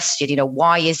like questioned,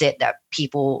 why is it that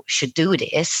people should do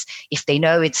this if they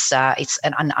know it's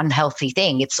an unhealthy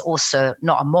thing? It's also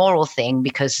not a moral thing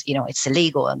because, it's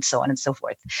illegal and so on and so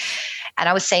forth. And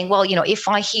I was saying, well, if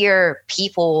I hear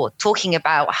people talking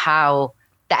about how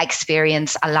that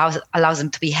experience allows them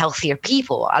to be healthier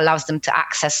people, allows them to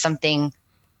access something,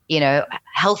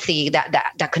 healthy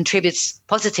that contributes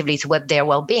positively to their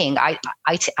well-being, I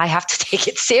have to take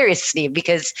it seriously,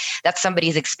 because that's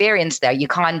somebody's experience there. You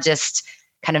can't just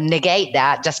kind of negate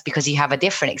that just because you have a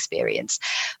different experience.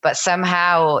 But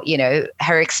somehow,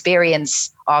 her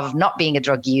experience of not being a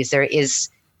drug user is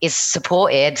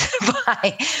supported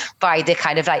by the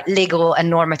kind of like legal and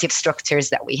normative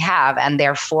structures that we have, and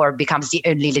therefore becomes the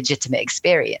only legitimate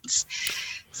experience.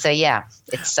 So yeah,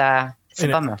 it's a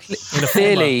bummer.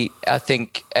 Clearly, I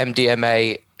think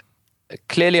MDMA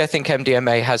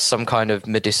has some kind of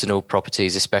medicinal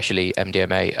properties, especially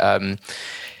MDMA.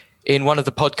 In one of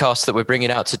the podcasts that we're bringing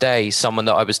out today, someone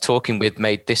that I was talking with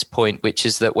made this point, which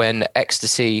is that when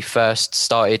ecstasy first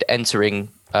started entering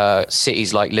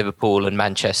cities like Liverpool and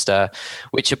Manchester,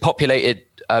 which are populated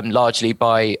largely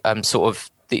by sort of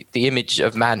the image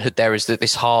of manhood there is that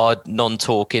this hard,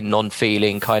 non-talking,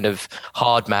 non-feeling kind of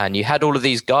hard man. You had all of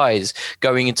these guys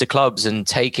going into clubs and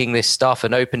taking this stuff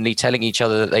and openly telling each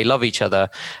other that they love each other,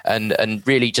 and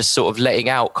really just sort of letting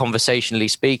out, conversationally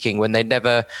speaking, when they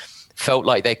never felt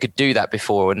like they could do that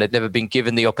before, and they'd never been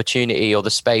given the opportunity or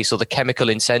the space or the chemical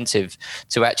incentive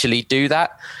to actually do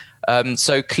that.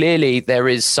 So clearly there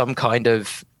is some kind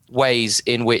of ways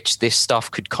in which this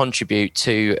stuff could contribute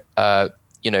to,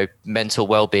 mental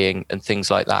well-being and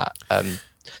things like that.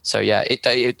 So yeah,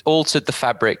 it altered the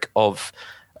fabric of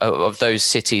those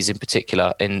cities in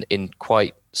particular in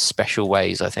quite special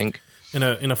ways, I think. In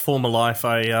a former life,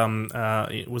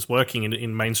 I was working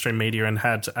in mainstream media and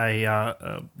had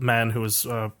a man who was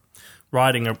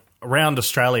riding around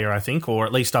Australia, I think, or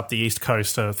at least up the east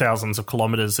coast, thousands of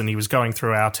kilometres, and he was going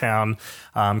through our town,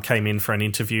 came in for an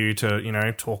interview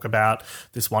to, talk about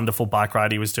this wonderful bike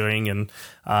ride he was doing, and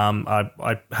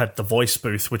I had the voice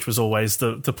booth, which was always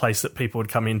the place that people would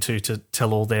come into to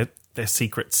tell all their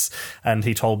secrets, and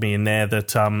he told me in there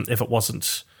that if it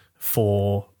wasn't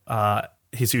for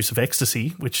his use of ecstasy,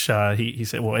 which he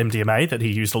said, well, MDMA, that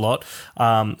he used a lot,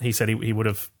 he said he would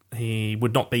have he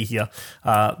would not be here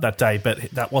that day, but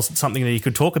that wasn't something that he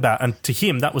could talk about. And to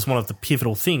him, that was one of the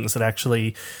pivotal things that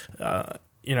actually,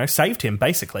 saved him,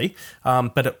 basically.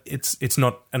 But it's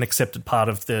not an accepted part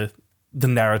of the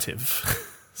narrative,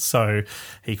 so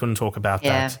he couldn't talk about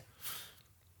that.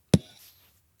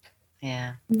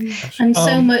 Yeah. And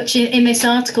so much in this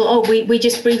article, we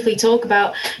just briefly talk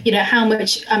about, how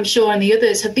much I'm sure and the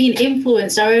others have been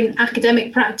influenced. Our own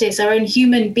academic practice, our own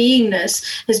human beingness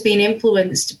has been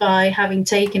influenced by having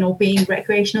taken or being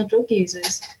recreational drug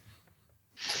users.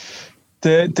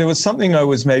 There was something I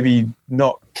was maybe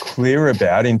not clear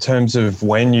about in terms of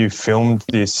when you filmed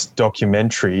this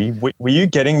documentary. Were you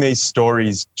getting these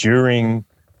stories during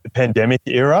the pandemic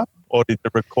era, or did the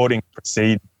recording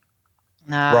precede?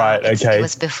 No, right. Okay. It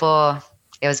was before.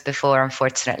 It was before,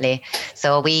 unfortunately.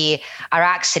 So we are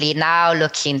actually now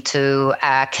looking to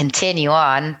continue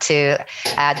on to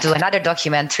do another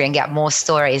documentary and get more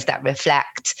stories that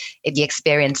reflect the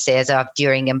experiences of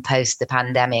during and post the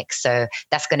pandemic. So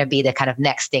that's going to be the kind of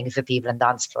next thing for People and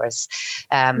Dance Floors.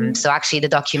 So actually, the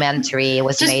documentary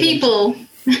was just made. People.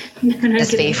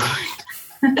 Just people.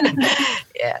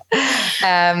 Yeah.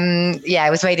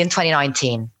 It was made in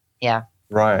 2019. Yeah.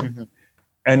 Right. Mm-hmm.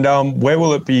 And where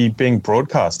will it be being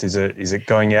broadcast? Is it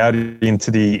going out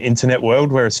into the internet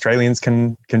world where Australians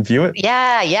can view it?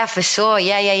 Yeah, for sure.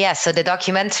 Yeah. So the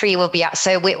documentary will be out.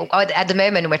 So at the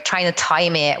moment, we're trying to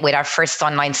time it with our first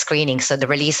online screening. So the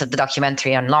release of the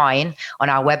documentary online on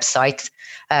our website,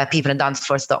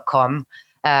 peopleanddancefloors.com,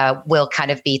 will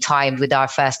kind of be timed with our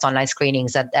first online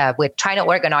screenings. And we're trying to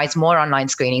organize more online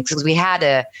screenings because we had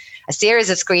a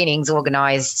series of screenings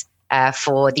organized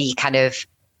for the kind of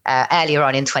earlier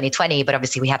on in 2020, but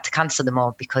obviously we had to cancel them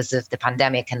all because of the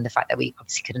pandemic and the fact that we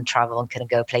obviously couldn't travel and couldn't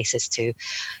go places to,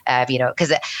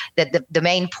 because the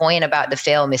main point about the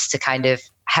film is to kind of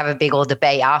have a big old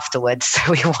debate afterwards.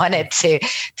 So we wanted to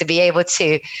be able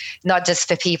to, not just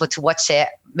for people to watch it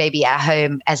maybe at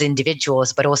home as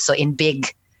individuals, but also in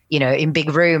big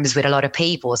rooms with a lot of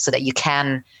people so that you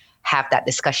can have that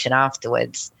discussion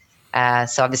afterwards.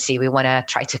 So obviously we want to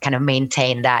try to kind of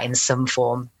maintain that in some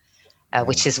form.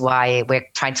 Which is why we're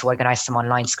trying to organize some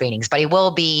online screenings. But we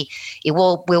will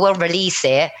release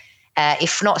it,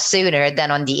 if not sooner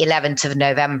than on the 11th of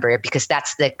November, because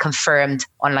that's the confirmed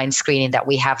online screening that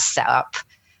we have set up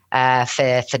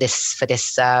for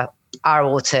this our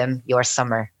autumn, your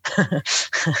summer.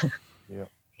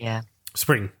 Yeah.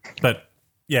 Spring, but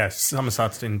summer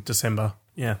starts in December.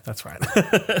 Yeah, that's right.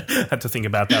 Had to think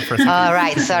about that for a second. Oh,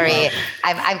 right. Sorry.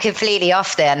 I'm completely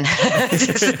off then.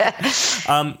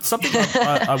 Something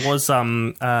I was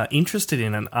interested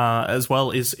in as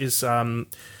well is this,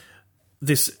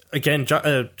 again,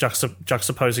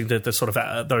 juxtaposing the sort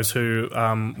of those who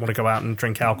want to go out and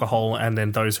drink alcohol and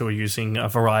then those who are using a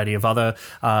variety of other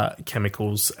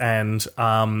chemicals. And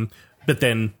but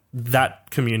then that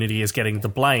community is getting the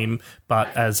blame, but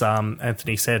as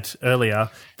Anthony said earlier,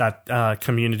 that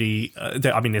community,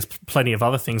 there's plenty of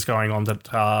other things going on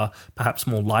that are perhaps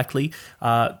more likely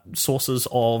sources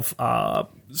of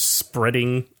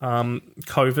spreading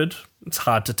COVID. It's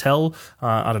hard to tell.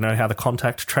 I don't know how the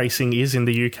contact tracing is in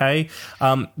the UK,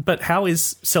 but how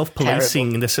is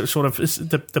self-policing, the sort of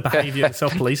the behaviour,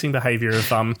 self-policing behaviour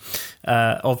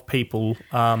of people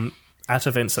at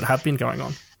events that have been going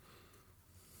on?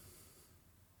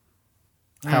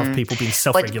 How have people been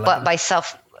self-regulating? But by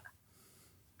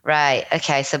right,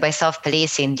 okay. So by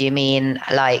self-policing, do you mean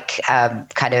like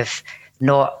kind of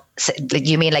not?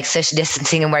 You mean like social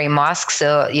distancing and wearing masks?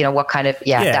 So what kind of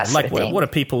that sort of thing. What are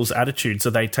people's attitudes?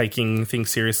 Are they taking things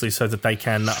seriously so that they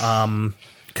can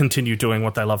continue doing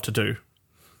what they love to do?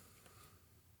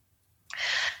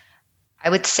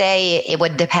 I would say it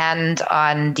would depend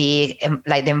on the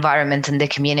environment and the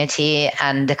community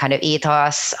and the kind of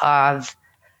ethos of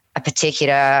a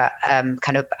particular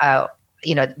kind of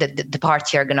the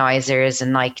party organizers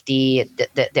and like the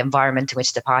environment in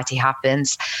which the party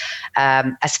happens.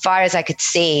 As far as I could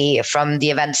see from the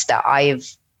events that I've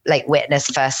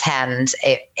witnessed firsthand,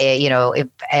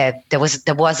 there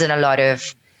wasn't a lot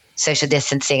of social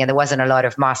distancing and there wasn't a lot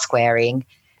of mask wearing,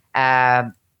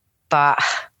 but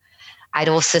I'd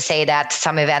also say that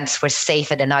some events were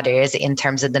safer than others in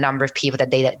terms of the number of people that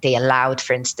they allowed,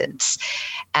 for instance.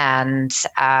 And so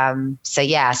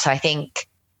I think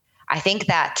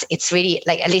that it's really,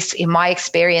 at least in my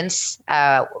experience,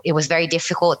 it was very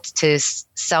difficult to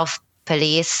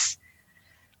self-police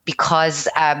because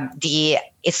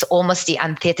it's almost the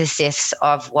antithesis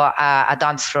of what a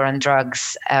dance floor on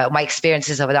drugs, my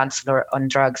experiences of a dance floor on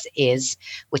drugs is,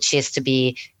 which is to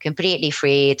be completely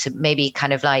free, to maybe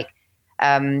kind of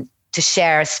to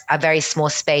share a very small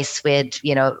space with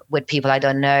people I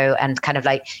don't know, and kind of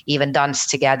like even dance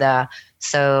together.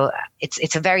 So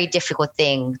it's a very difficult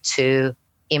thing to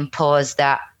impose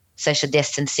that social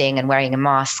distancing and wearing a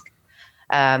mask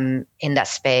in that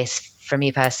space for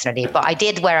me personally. But I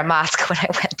did wear a mask when I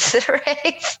went to the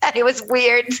rave, and it was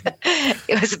weird.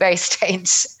 It was very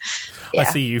strange. Yeah. I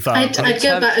see you've... I'd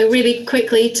go back really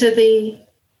quickly to the...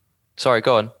 Sorry,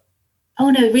 go on. Oh,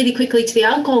 no, really quickly to the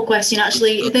alcohol question.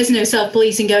 Actually, there's no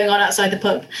self-policing going on outside the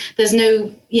pub. There's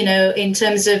no, in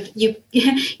terms of you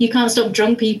can't stop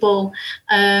drunk people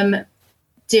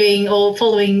doing or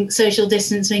following social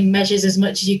distancing measures as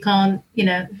much as you can't,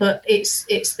 but it's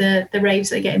the raves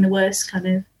that are getting the worst kind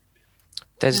of.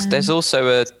 There's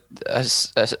also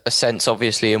a sense,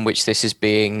 obviously, in which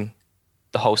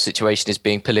the whole situation is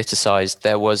being politicised.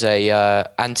 There was a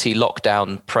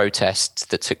anti-lockdown protest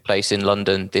that took place in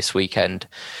London this weekend,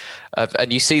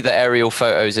 and you see the aerial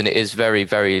photos, and it is very,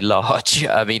 very large.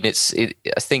 I mean, I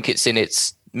think it's in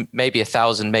its maybe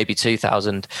 1,000, maybe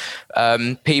 2,000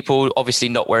 people. Obviously,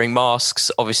 not wearing masks.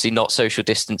 Obviously, not social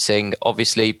distancing.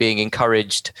 Obviously, being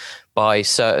encouraged by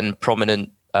certain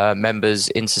prominent members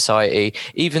in society,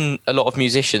 even a lot of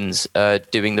musicians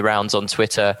doing the rounds on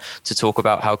Twitter to talk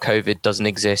about how COVID doesn't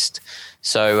exist.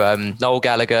 So Noel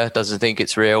Gallagher doesn't think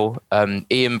it's real.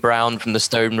 Ian Brown from the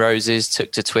Stone Roses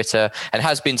took to Twitter, and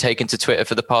has been taken to Twitter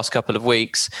for the past couple of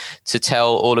weeks, to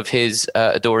tell all of his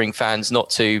adoring fans not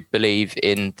to believe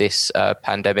in this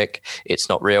pandemic. It's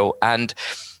not real. And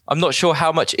I'm not sure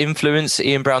how much influence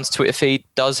Ian Brown's Twitter feed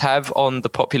does have on the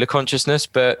popular consciousness,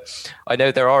 but I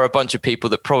know there are a bunch of people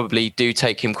that probably do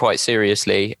take him quite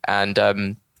seriously, and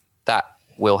that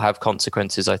will have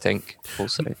consequences, I think,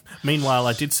 also. Meanwhile,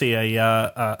 I did see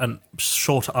a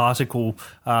short article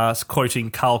quoting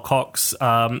Carl Cox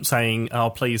saying,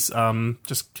 please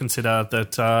just consider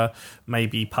that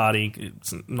maybe partying,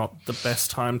 it's not the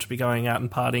best time to be going out and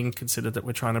partying. Consider that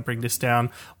we're trying to bring this down.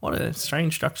 What a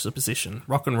strange juxtaposition.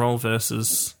 Rock and roll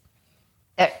versus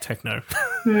techno.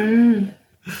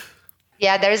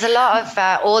 Yeah, there's a lot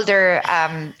of older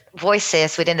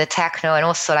voices within the techno and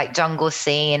also like jungle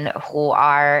scene who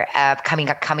are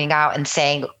coming out and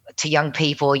saying to young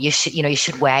people, you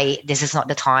should wait. This is not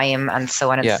the time, and so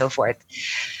on and so forth.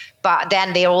 But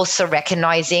then they're also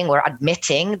recognizing or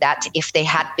admitting that if they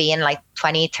had been like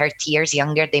 20, 30 years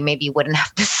younger, they maybe wouldn't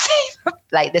have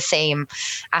the same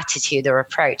attitude or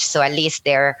approach. So at least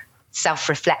they're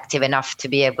self-reflective enough to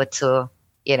be able to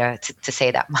to say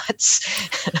that much.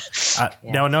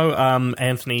 Now, I know,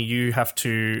 Anthony, you have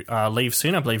to leave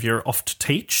soon. I believe you're off to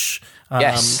teach.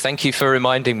 Yes, thank you for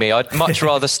reminding me. I'd much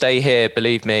rather stay here,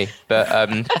 believe me,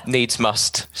 but needs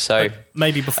must. So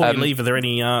maybe before you leave, are there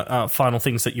any final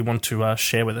things that you want to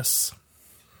share with us?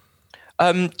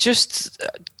 Just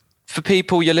for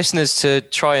people, your listeners, to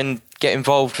try and get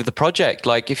involved with the project.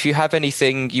 Like, if you have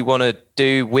anything you want to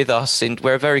do with us, and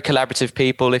we're very collaborative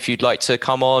people. If you'd like to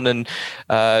come on and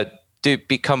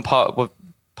become part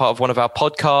of one of our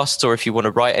podcasts, or if you want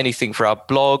to write anything for our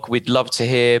blog, we'd love to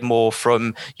hear more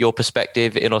from your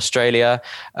perspective in Australia.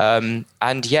 And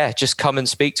just come and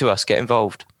speak to us, get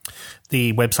involved.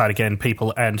 The website again,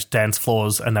 People and Dance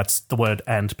Floors, and that's the word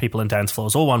and People and Dance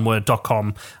Floors, all one word,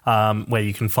 .com, where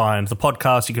you can find the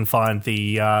podcast, you can find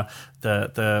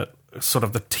the sort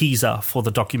of the teaser for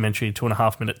the documentary,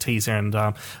 2.5-minute teaser, and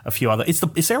a few other.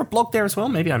 Is there a blog there as well?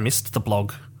 Maybe I missed the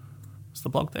blog. Is the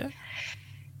blog there?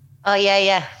 Oh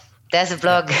yeah. There's a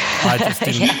blog. I just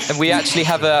didn't. And we actually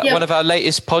have one of our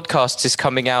latest podcasts is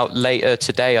coming out later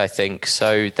today, I think.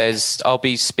 So I'll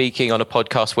be speaking on a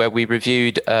podcast where we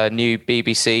reviewed a new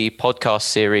BBC podcast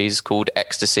series called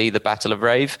Ecstasy, The Battle of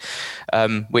Rave,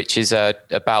 which is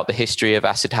about the history of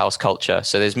acid house culture.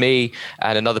 So there's me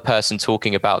and another person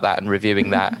talking about that and reviewing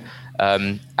that,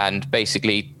 and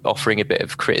basically offering a bit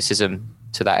of criticism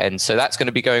to that end. So that's going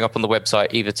to be going up on the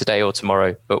website either today or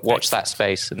tomorrow, but watch that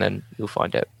space and then you'll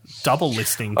find it. Double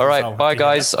listening. All right, bye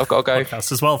guys, I've got to go.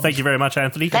 Podcast as well. Thank you very much,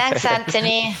 Anthony. Thanks,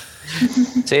 Anthony.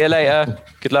 See you later.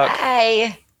 Good luck.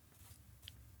 Bye.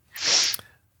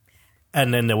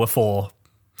 And then there were 4.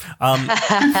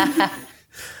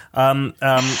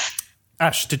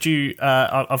 Ash, did you?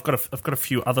 I've got a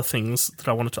few other things that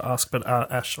I wanted to ask, but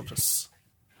Ash, I'll just.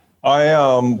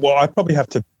 I probably have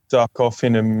to duck off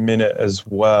in a minute as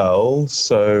well.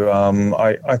 So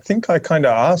I think I kind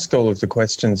of asked all of the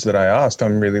questions that I asked.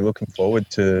 I'm really looking forward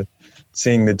to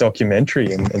seeing the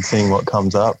documentary and seeing what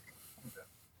comes up.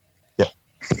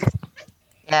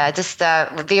 Yeah, just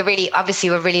we're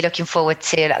really looking forward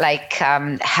to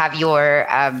have your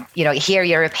hear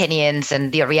your opinions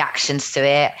and your reactions to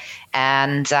it,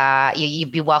 and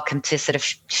you'd be welcome to sort of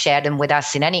share them with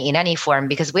us in any form,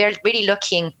 because we were really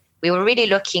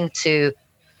looking to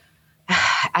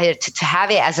have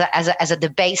it as a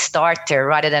debate starter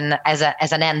rather than as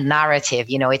an end narrative.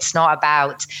 It's not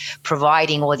about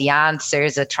providing all the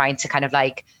answers or trying to kind of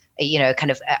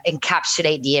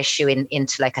encapsulate the issue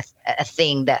into like a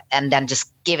thing that, and then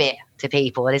just give it to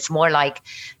people. It's more like,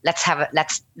 let's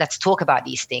talk about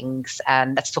these things,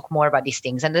 and let's talk more about these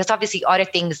things. And there's obviously other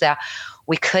things that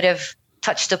we could have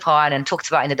touched upon and talked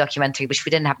about in the documentary, which we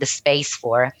didn't have the space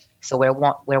for. So we're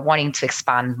wanting to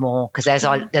expand more, because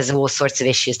there's all sorts of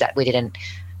issues that we didn't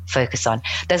focus on.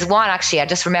 There's one, actually, I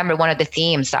just remember one of the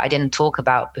themes that I didn't talk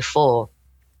about before,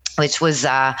 which was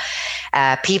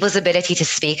people's ability to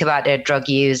speak about their drug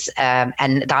use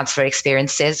and dance floor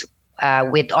experiences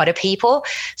with other people.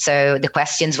 So the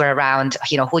questions were around,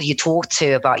 who do you talk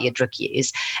to about your drug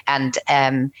use? And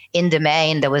in the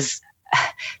main, there was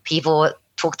people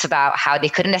talked about how they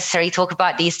couldn't necessarily talk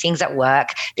about these things at work.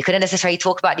 They couldn't necessarily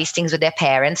talk about these things with their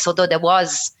parents, although there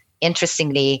was,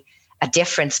 interestingly, a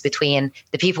difference between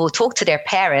the people who talked to their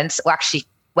parents who actually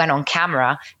went on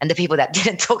camera and the people that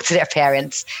didn't talk to their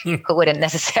parents who wouldn't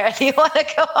necessarily want to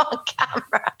go on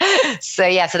camera. So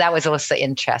that was also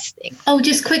interesting. Oh,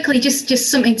 just quickly, just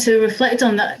something to reflect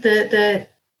on, that the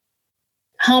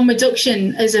harm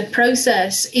reduction as a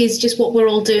process is just what we're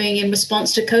all doing in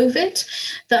response to COVID.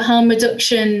 That harm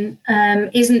reduction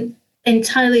isn't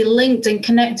entirely linked and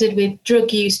connected with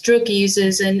drug use, drug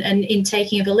users and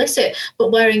intaking of illicit,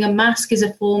 but wearing a mask is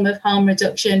a form of harm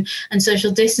reduction, and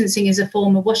social distancing is a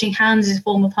form of, washing hands is a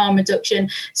form of harm reduction.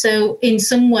 So in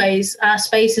some ways, our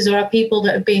spaces, or our people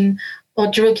that have been, or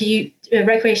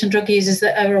recreational drug users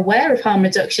that are aware of harm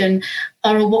reduction,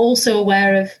 are also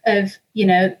aware of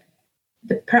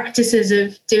the practices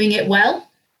of doing it well,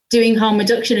 doing harm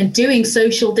reduction and doing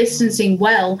social distancing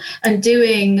well, and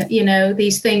doing,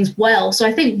 these things well. So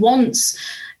I think once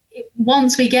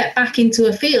we get back into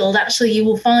a field, actually you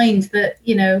will find that,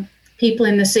 people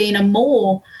in the scene are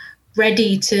more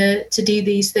ready to do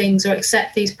these things or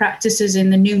accept these practices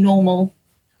in the new normal.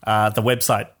 The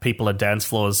website,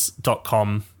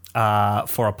 peopleanddancefloors.com,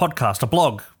 for a podcast, a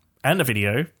blog and a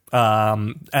video,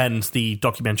 and the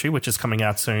documentary, which is coming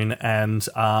out soon, and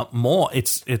more.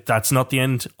 That's not the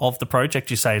end of the project,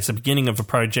 you say. It's the beginning of a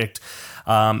project.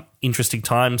 Interesting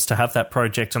times to have that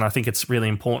project, and I think it's really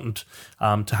important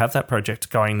to have that project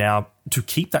going now to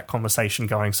keep that conversation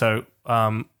going. So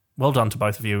well done to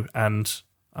both of you, and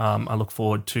I look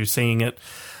forward to seeing it.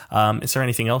 Is there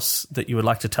anything else that you would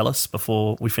like to tell us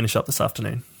before we finish up this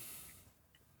afternoon?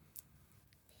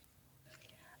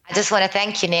 I just want to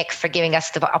thank you, Nick, for giving us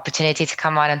the opportunity to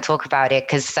come on and talk about it,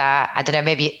 because I don't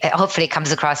know, hopefully it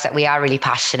comes across that we are really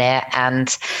passionate,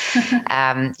 and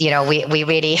we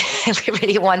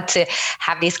really want to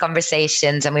have these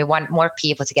conversations, and we want more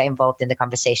people to get involved in the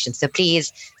conversation. So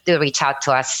please do reach out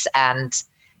to us, and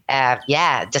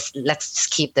let's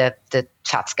just keep the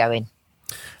chats going.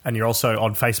 And you're also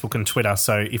on Facebook and Twitter,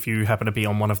 so if you happen to be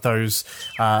on one of those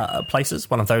places,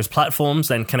 one of those platforms,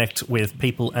 then connect with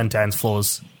People and Dance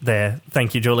Floors there.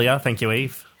 Thank you, Julia. Thank you,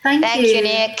 Eve. Thank you,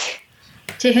 Nick.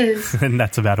 Cheers. And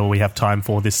that's about all we have time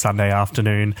for this Sunday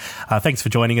afternoon. Thanks for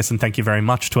joining us, and thank you very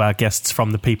much to our guests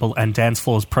from the People and Dance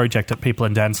Floors project at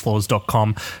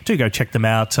peopleanddancefloors.com. Do go check them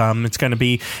out. It's going to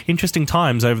be interesting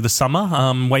times over the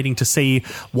summer. Waiting to see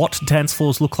what dance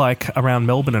floors look like around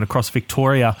Melbourne and across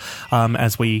Victoria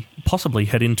as we possibly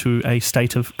head into a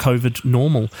state of COVID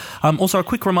normal. Also, a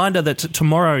quick reminder that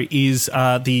tomorrow is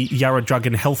the Yarra Drug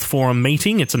and Health Forum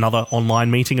meeting. It's another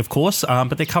online meeting, of course,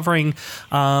 but they're covering...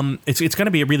 It's going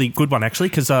to be a really good one, actually,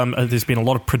 because there's been a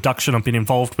lot of production. I've been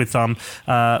involved with the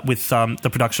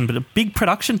production, but a big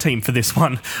production team for this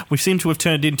one. We seem to have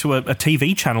turned into a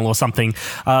TV channel or something.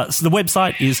 So the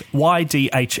website is ydhf.org.au.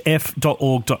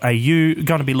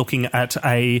 Going to be looking at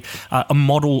a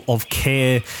model of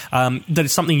care that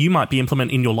is something you might be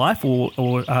implementing in your life or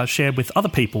share with other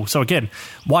people. So again,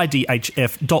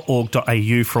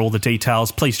 ydhf.org.au for all the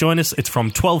details. Please join us. It's from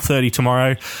 12:30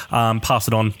 tomorrow. Pass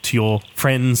it on to your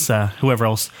friends, whoever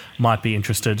else might be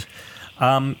interested.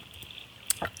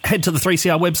 head to the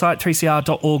 3CR website,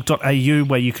 3cr.org.au,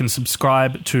 where you can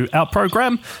subscribe to our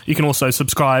program. You can also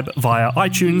subscribe via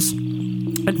iTunes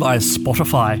and via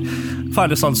Spotify.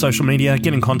 Find us on social media.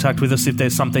 Get in contact with us if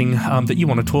there's something that you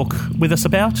want to talk with us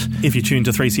about. If you're tuned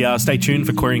to 3CR, stay tuned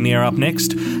for Queering the Air up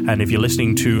next. And if you're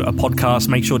listening to a podcast,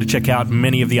 make sure to check out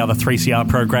many of the other 3CR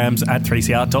programs at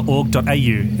 3cr.org.au.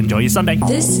 Enjoy your Sunday.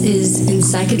 This is In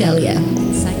Psychedelia.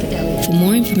 For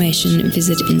more information,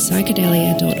 visit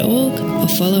inpsychedelia.org or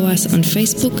follow us on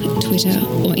Facebook, Twitter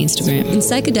or Instagram. In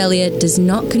Psychedelia does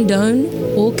not condone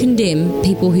or condemn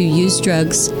people who use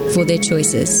drugs for their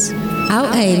choices.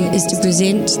 Our aim is to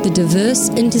present the diverse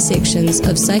intersections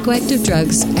of psychoactive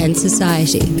drugs and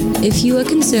society. If you are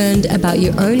concerned about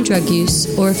your own drug use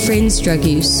or a friend's drug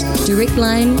use, Direct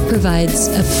Line provides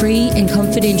a free and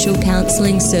confidential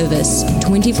counselling service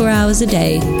 24 hours a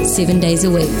day, 7 days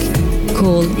a week.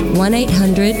 Call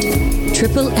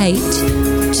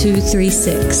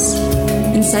 1-800-888-236.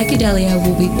 And Psychedelia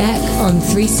will be back on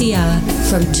 3CR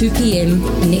from 2 p.m.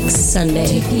 next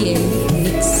Sunday.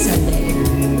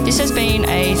 This has been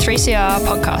a 3CR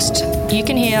podcast. You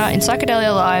can hear In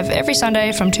Psychedelia live every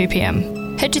Sunday from 2 p.m.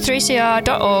 Head to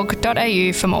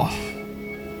 3cr.org.au for more.